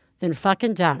don't, then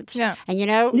fucking don't. Yeah. And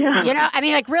I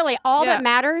mean, like really, all that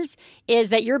matters is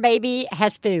that your baby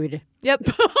has food. Yep.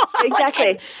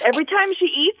 Exactly. Every time she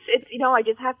eats, it's, I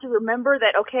just have to remember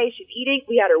that, okay, she's eating.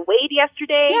 We had her weighed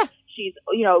yesterday. Yeah. She's,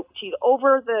 she's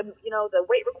over the, the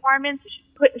weight requirements.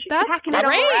 She's packing it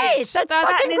great. That's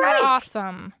fucking great.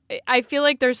 Awesome. I feel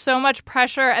like there's so much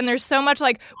pressure and there's so much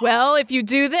like, well, if you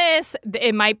do this,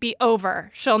 it might be over.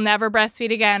 She'll never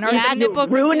breastfeed again. Or the nipple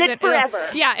ruin it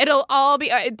forever. It'll all be.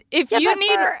 For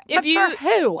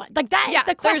who? Like that is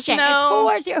the question.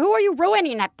 Who are you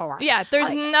ruining it for? Yeah, there's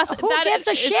nothing. Who gives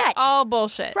a shit? It's all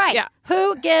bullshit. Right. Yeah.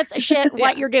 Who gives a shit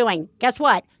what you're doing? Guess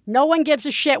what? No one gives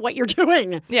a shit what you're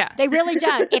doing. Yeah. They really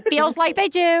don't. It feels like they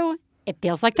do. It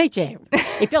feels like they do.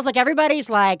 It feels like everybody's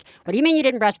like, what do you mean you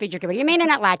didn't breastfeed your kid? What do you mean they're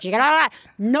not latching?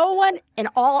 No one, in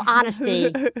all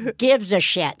honesty, gives a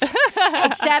shit.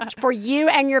 Except for you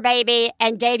and your baby.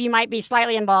 And Dave, you might be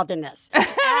slightly involved in this.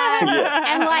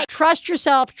 And like, trust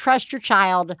yourself, trust your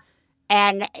child.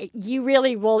 And you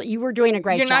really will. You were doing a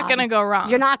great job. You're not going to go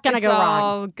wrong. You're not going to go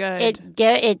wrong. It's all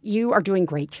good. You are doing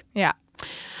great. Yeah.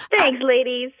 Thanks,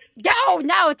 ladies.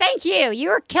 No, thank you.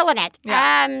 You're killing it.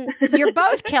 Yeah. You're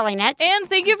both killing it. And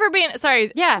thank you for being,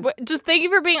 just thank you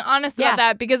for being honest about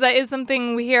that, because that is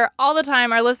something we hear all the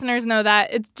time. Our listeners know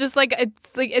that. It's just like,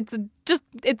 it's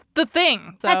the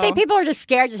thing. So. I think people are just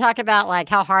scared to talk about like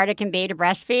how hard it can be to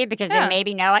breastfeed because they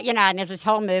maybe know it, and there's this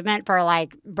whole movement for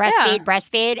like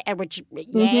breastfeed, and which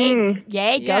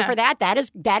yay, go for that.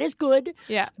 That is good.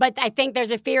 Yeah. But I think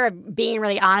there's a fear of being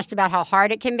really honest about how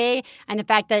hard it can be, and the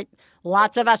fact that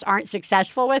lots of us aren't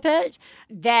successful with it,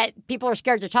 that people are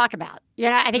scared to talk about.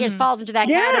 I think it falls into that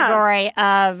category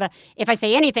of, if I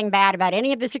say anything bad about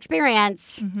any of this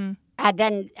experience,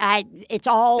 then it's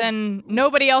all... Then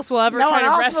nobody else will ever try to breastfeed.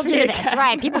 No one else will do this,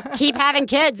 right. People keep having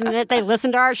kids and that they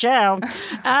listen to our show.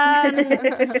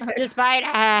 Despite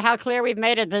how clear we've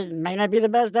made it, this may not be the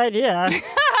best idea.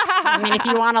 I mean, if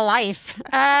you want a life.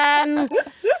 On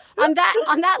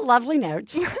that lovely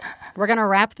note, we're going to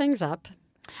wrap things up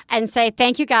and say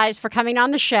thank you guys for coming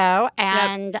on the show.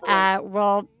 And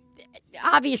well,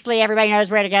 obviously everybody knows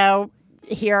where to go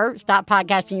here. Stop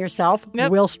podcasting yourself.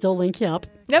 Yep. We'll still link you up.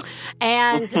 Yep.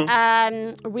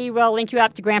 And we will link you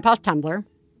up to Grandpa's Tumblr.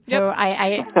 Yep.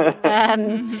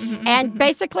 And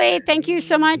basically, thank you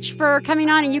so much for coming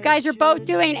on. And you guys are both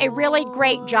doing a really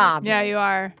great job. Yeah, you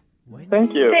are.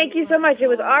 Thank you. Thank you so much. It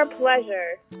was our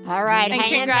pleasure. All right. And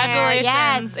congratulations.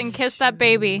 Yes. And kiss that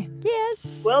baby.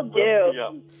 Yes. Will do.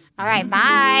 Yeah. All right.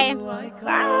 Bye.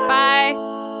 Bye.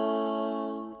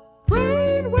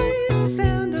 Brainwaves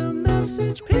send a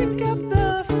message. Pick up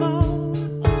the phone.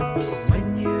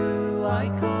 When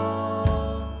I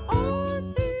call.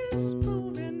 On this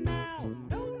moving now.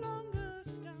 No longer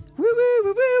stop. Woo, woo,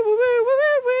 woo, woo, woo, woo,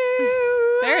 woo,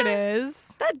 woo. There it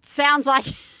is. That sounds like...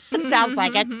 It sounds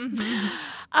like it.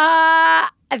 That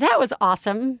was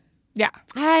awesome. Yeah.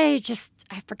 I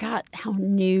forgot how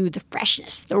new, the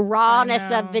freshness, the rawness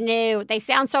of the new. They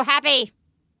sound so happy.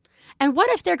 And what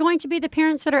if they're going to be the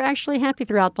parents that are actually happy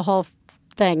throughout the whole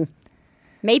thing?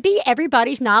 Maybe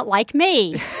everybody's not like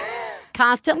me.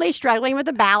 Constantly struggling with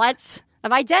the balance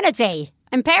of identity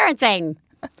and parenting.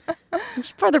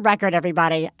 For the record,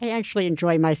 everybody, I actually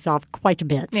enjoy myself quite a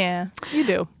bit. Yeah, you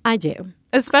do. I do.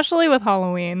 Especially with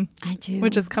Halloween. I do.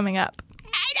 Which is coming up.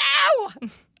 I know!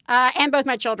 And both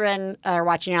my children are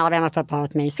watching Alabama football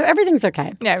with me, so everything's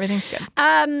okay. Yeah, everything's good.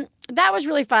 That was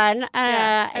really fun.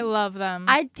 I love them.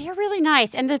 They're really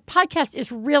nice, and the podcast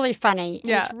is really funny.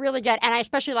 Yeah. It's really good, and I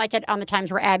especially like it on the times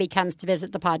where Abby comes to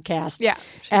visit the podcast. Yeah,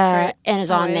 she's great. And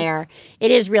is on there.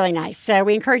 It is really nice. So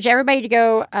we encourage everybody to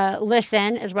go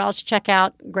listen, as well as to check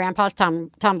out Grandpa's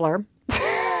Tumblr.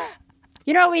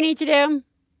 You know what we need to do?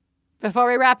 Before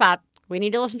we wrap up, we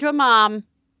need to listen to a mom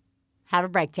have a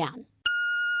breakdown.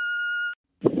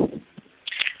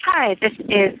 Hi, this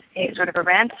is a sort of a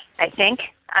rant, I think.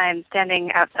 I'm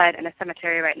standing outside in a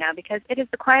cemetery right now because it is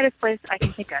the quietest place I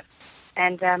can think of.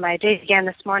 And my day began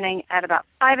this morning at about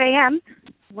 5 a.m.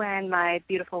 when my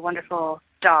beautiful, wonderful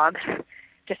dog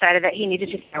decided that he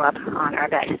needed to throw up on our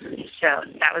bed. So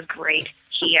that was great.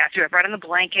 He threw up right on the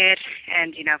blanket,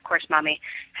 and, of course, Mommy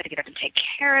had to get up and take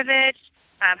care of it.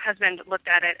 Husband looked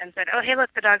at it and said, oh, hey,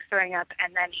 look, the dog's throwing up.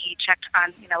 And then he checked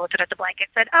on, looked at the blanket,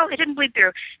 said, oh, it didn't bleed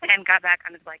through, and got back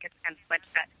on his blanket and went to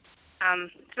bed.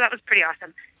 So that was pretty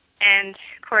awesome. And,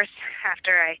 of course,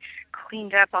 after I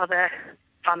cleaned up all the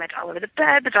vomit all over the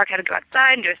bed, the dog had to go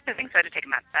outside and do his thing, so I had to take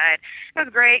him outside. It was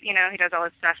great. He does all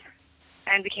his stuff.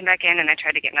 And we came back in, and I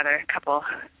tried to get another couple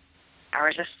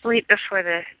hours of sleep before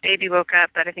the baby woke up,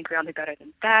 but I think we all did better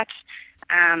than that.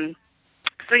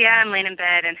 So, yeah, I'm laying in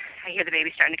bed, and I hear the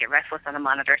baby starting to get restless on the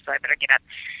monitor, so I better get up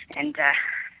and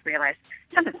realize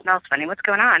something smells funny. What's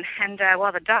going on? And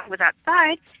while the dog was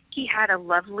outside, he had a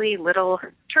lovely little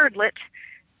turdlet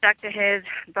stuck to his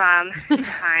bum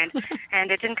behind,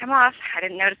 and it didn't come off. I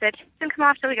didn't notice it. It didn't come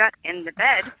off till we got in the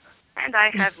bed, and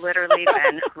I have literally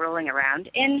been rolling around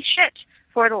in shit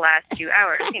for the last 2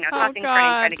 hours, tossing, turning,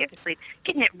 trying to get to sleep,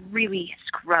 getting it really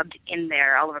scrubbed in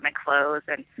there all over my clothes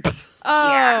and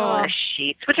all the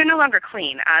sheets, which are no longer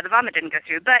clean. The vomit didn't go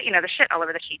through, but, the shit all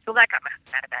over the sheets, well, that got my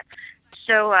husband out of bed.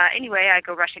 So anyway, I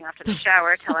go rushing off to the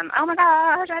shower, tell him, oh my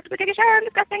gosh, I have to go take a shower, I'm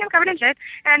disgusting, I'm covered in shit.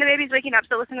 And the baby's waking up,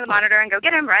 so listen to the monitor and go,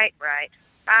 get him, right.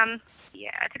 I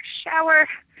took a shower,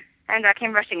 and I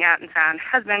came rushing out and found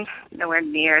husband nowhere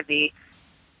near the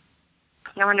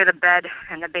bed,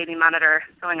 and the baby monitor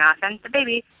going off, and the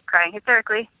baby crying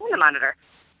hysterically in the monitor.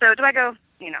 So do I go,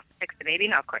 fix the baby?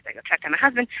 No, of course I go track down my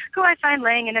husband, who I find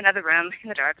laying in another room in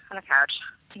the dark on a couch,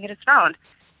 looking at his phone.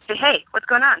 Say, hey, what's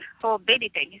going on? Whole baby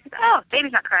thing. He says, oh,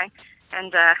 baby's not crying.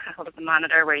 And I hold up the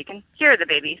monitor where you can hear the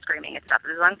baby screaming at the top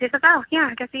of his lungs. He says, oh, yeah,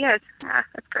 I guess he is.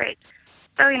 That's great.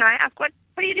 So, I ask, what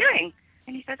are you doing?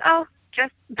 And he says, oh,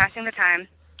 just passing the time.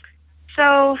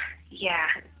 So, yeah,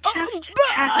 just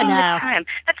passing the time.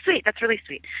 That's sweet. That's really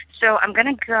sweet. So I'm going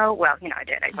to go, I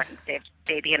did. I went and saved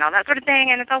baby and all that sort of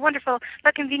thing, and it's all wonderful.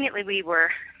 But conveniently, we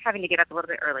were having to get up a little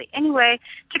bit early anyway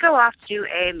to go off to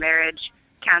a marriage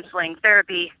counseling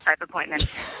therapy type appointment.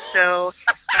 So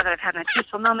now that I've had my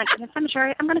peaceful moment in the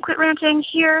cemetery, I'm going to quit ranting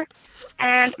here,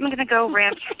 and I'm going to go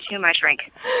rant to my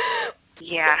shrink.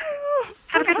 Yeah.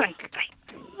 Have a good one.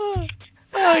 Bye.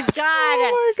 Oh, God.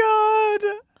 Oh, my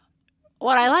God.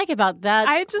 What I like about that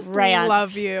I just rant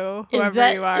love you, whoever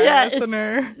that, you are,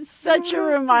 listener. It's such a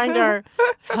reminder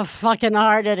how fucking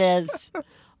hard it is.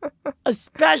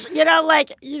 Especially,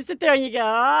 you sit there and you go,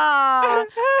 oh.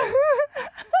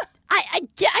 I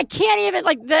can't even,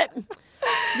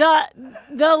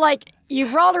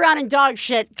 you've rolled around in dog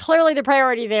shit. Clearly the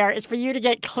priority there is for you to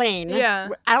get clean. Yeah.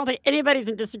 I don't think anybody's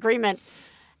in disagreement.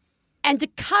 And to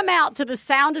come out to the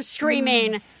sound of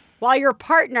screaming while your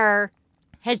partner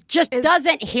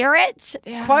doesn't hear it,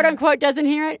 quote unquote, doesn't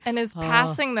hear it, and is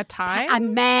passing the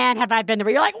time. Man, have I been there?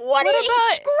 You're like, what are you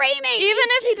screaming? Even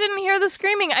if he didn't hear the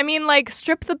screaming, I mean,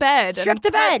 strip the bed. Strip the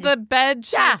bed. The bed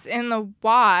sheets in the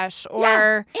wash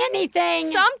or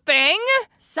anything.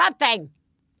 Something.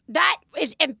 That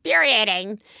is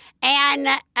infuriating. And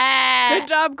good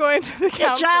job going to the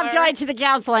counselor. Good job going to the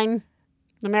counseling,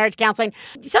 the marriage counseling.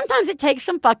 Sometimes it takes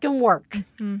some fucking work.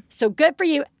 Mm-hmm. So good for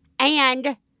you.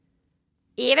 And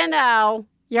even though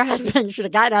your husband should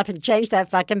have gotten up and changed that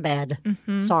fucking bed.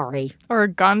 Mm-hmm. Sorry. Or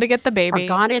gone to get the baby.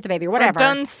 Or whatever. Or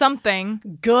done something.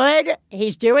 Good.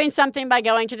 He's doing something by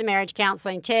going to the marriage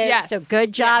counseling, too. Yes. So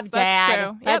good job, yes, Dad. That's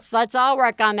true. Yep. Let's all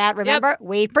work on that. Remember,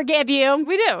 we forgive you.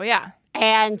 We do, yeah.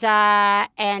 And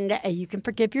you can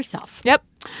forgive yourself. Yep.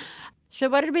 So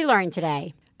what did we learn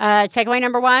today? Takeaway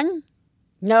number 1,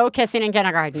 no kissing in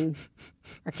kindergarten.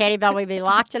 Or Katy Belle will be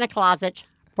locked in a closet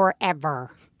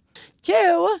forever.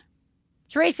 2,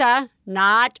 Theresa,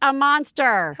 not a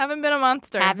monster. Haven't been a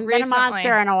monster. Haven't recently. been a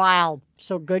monster in a while.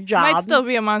 So good job. Might still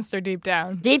be a monster deep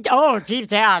down. Deep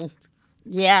down.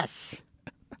 Yes.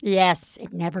 Yes,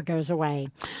 it never goes away.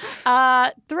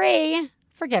 3,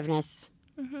 forgiveness.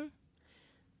 Mm-hmm.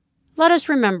 Let us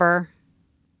remember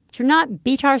to not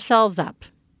beat ourselves up.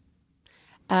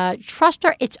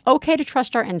 It's okay to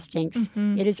trust our instincts.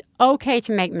 Mm-hmm. It is okay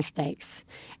to make mistakes.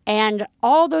 And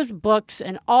all those books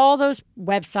and all those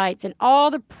websites and all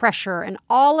the pressure and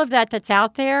all of that's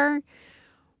out there,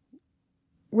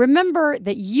 remember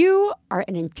that you are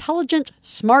an intelligent,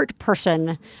 smart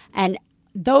person, and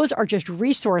those are just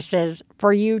resources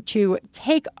for you to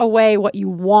take away what you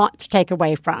want to take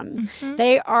away from. Mm-hmm.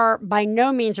 They are by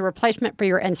no means a replacement for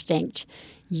your instinct.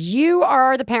 You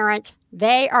are the parent.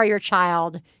 They are your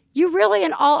child. You really,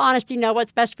 in all honesty, know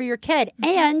what's best for your kid.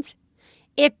 Mm-hmm. And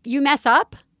if you mess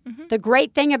up, the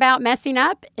great thing about messing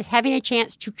up is having a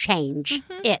chance to change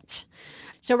it.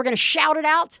 So we're going to shout it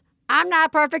out. I'm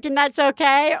not perfect and that's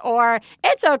okay, or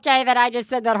it's okay that I just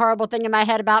said that horrible thing in my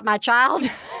head about my child,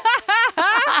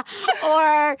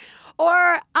 or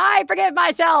I forgive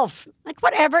myself. Like,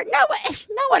 whatever. No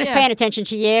one is paying attention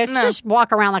to you. So just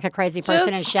walk around like a crazy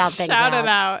person and shout things out. Shout it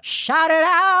out. Shout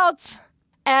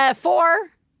it out. 4,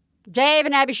 Dave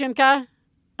and Abby Shumka,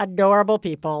 adorable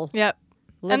people. Yep.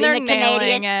 Living and they're the nailing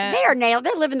Canadian, it. They are nailed.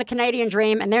 They're living the Canadian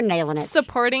dream, and they're nailing it.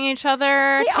 Supporting each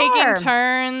other, They taking are.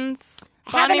 turns,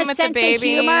 Having bonding a with sense the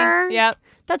baby. of humor. Yep.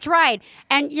 That's right.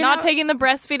 And you Not know, taking the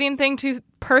breastfeeding thing too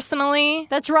personally.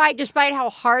 that's right. Despite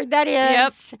how hard that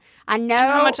is, Yep. I know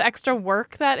And how much extra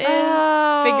work that is,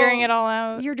 Oh, figuring it all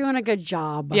out. You're doing a good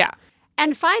job. Yeah.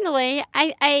 And finally,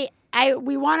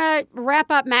 we want to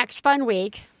wrap up Max Fun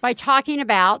Week by talking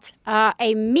about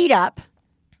a meetup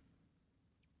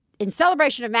in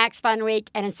celebration of Max Fun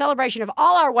Week and in celebration of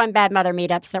all our One Bad Mother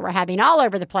meetups that we're having all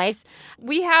over the place.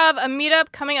 We have a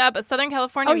meetup coming up, a Southern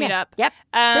California meetup. Yep.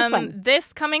 This one.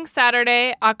 This coming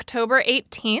Saturday, October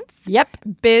 18th. Yep.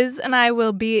 Biz and I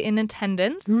will be in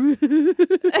attendance with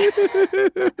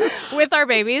our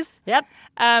babies. Yep.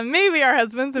 Maybe our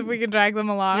husbands if we can drag them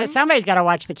along. Yeah, somebody's got to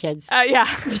watch the kids. Yeah.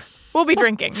 We'll be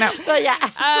drinking. No. But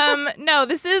yeah. No,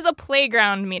 this is a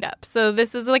playground meetup. So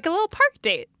this is like a little park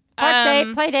date. Park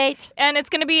date, play date. And it's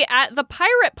going to be at the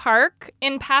Pirate Park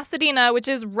in Pasadena, which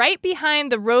is right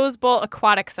behind the Rose Bowl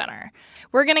Aquatic Center.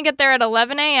 We're going to get there at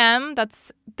 11 a.m.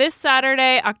 That's this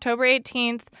Saturday, October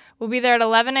 18th. We'll be there at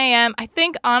 11 a.m. I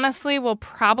think, honestly, we'll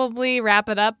probably wrap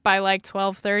it up by like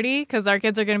 12:30 because our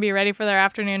kids are going to be ready for their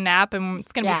afternoon nap and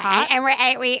it's going to be hot. And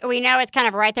we know it's kind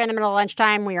of right there in the middle of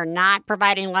lunchtime. We are not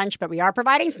providing lunch, but we are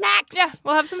providing snacks. Yeah,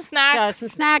 we'll have some snacks. So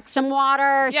some snacks, some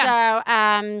water. Yeah.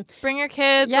 So bring your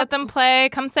kids, let them play,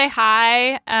 come say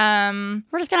hi.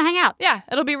 We're just going to hang out. Yeah,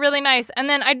 it'll be really nice. And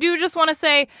then I do just want to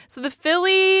say, so the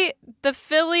Philly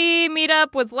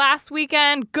meetup was last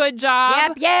weekend. Good job.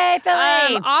 Yep, yay,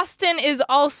 Philly. Austin is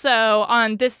also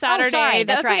on this Saturday. Oh, sorry,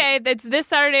 that's right. Okay. It's this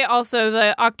Saturday also,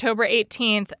 the October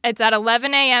 18th. It's at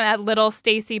 11 a.m. at Little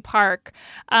Stacy Park.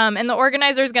 And the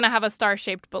organizer is going to have a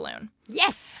star-shaped balloon.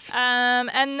 Yes.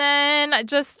 And then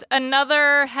just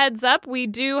another heads up, we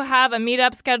do have a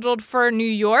meetup scheduled for New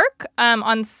York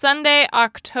on Sunday,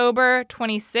 October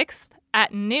 26th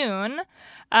at noon.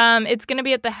 It's going to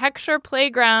be at the Heckscher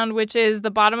Playground, which is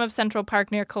the bottom of Central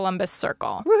Park near Columbus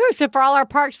Circle. Woohoo! So for all our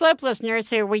Park Slope listeners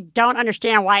who we don't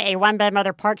understand why a One Bad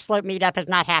Mother Park Slope meetup has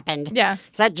not happened. Yeah.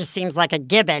 Because that just seems like a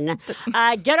gibbon.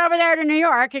 Get over there to New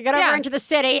York. Get over into the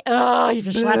city. Oh, you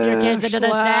have to schlep your kids into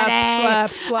the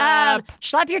city.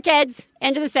 Schlep your kids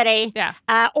into the city. Yeah.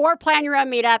 Or plan your own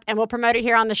meetup, and we'll promote it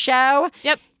here on the show.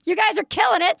 Yep. You guys are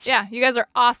killing it. Yeah, you guys are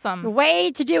awesome.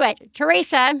 Way to do it.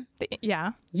 Teresa.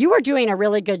 Yeah. You are doing a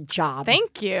really good job.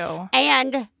 Thank you.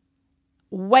 And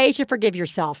way to forgive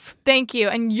yourself. Thank you.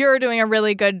 And you're doing a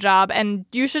really good job. And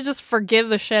you should just forgive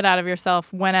the shit out of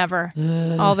yourself whenever.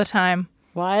 All the time.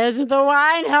 Why isn't the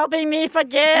wine helping me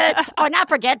forget? Oh, not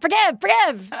forget.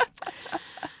 Forgive.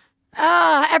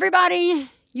 Everybody,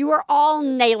 you are all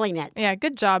nailing it. Yeah,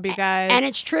 good job, you guys. And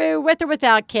it's true, with or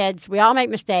without kids. We all make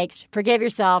mistakes. Forgive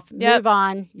yourself. Yep. Move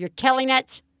on. You're killing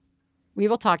it. We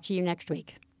will talk to you next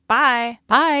week. Bye.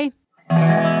 Bye.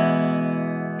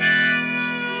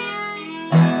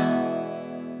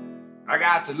 I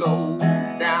got the low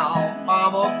down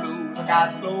mama blues. I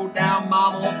got the low down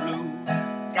mama blues.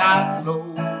 Got the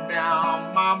low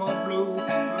down mama blues.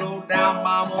 Low down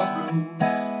mama blues.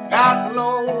 Got the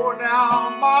low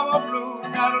down mama blues.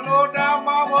 Got the low down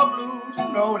mama blues.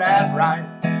 You know that's right.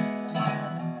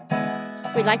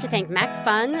 We'd like to thank Max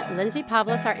Fun, Lindsay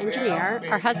Pavlis, our engineer,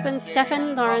 our husbands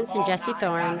Stefan Lawrence and Jesse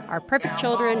Thorne, our perfect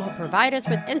children who provide us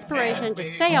with inspiration to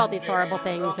say all these horrible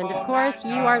things, and of course,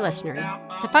 you, our listeners.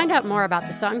 To find out more about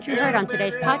the songs you heard on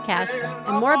today's podcast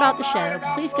and more about the show,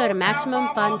 please go to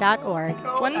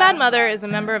MaximumFun.org. One Bad Mother is a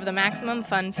member of the Maximum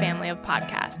Fun family of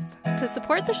podcasts. To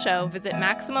support the show, visit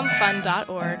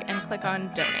MaximumFun.org and click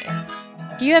on Donate.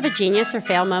 Do you have a genius or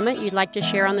fail moment you'd like to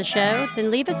share on the show? Then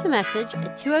leave us a message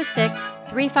at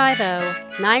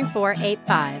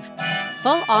 206-350-9485.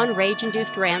 Full-on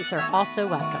rage-induced rants are also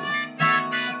welcome.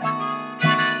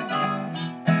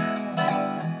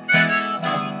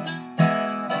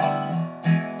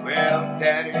 Well,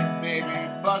 Daddy, baby,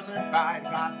 bustin' right,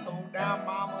 got low down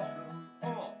mama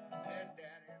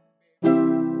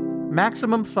blues.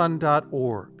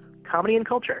 MaximumFun.org. Comedy and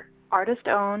culture. Artist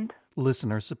owned.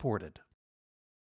 Listener supported.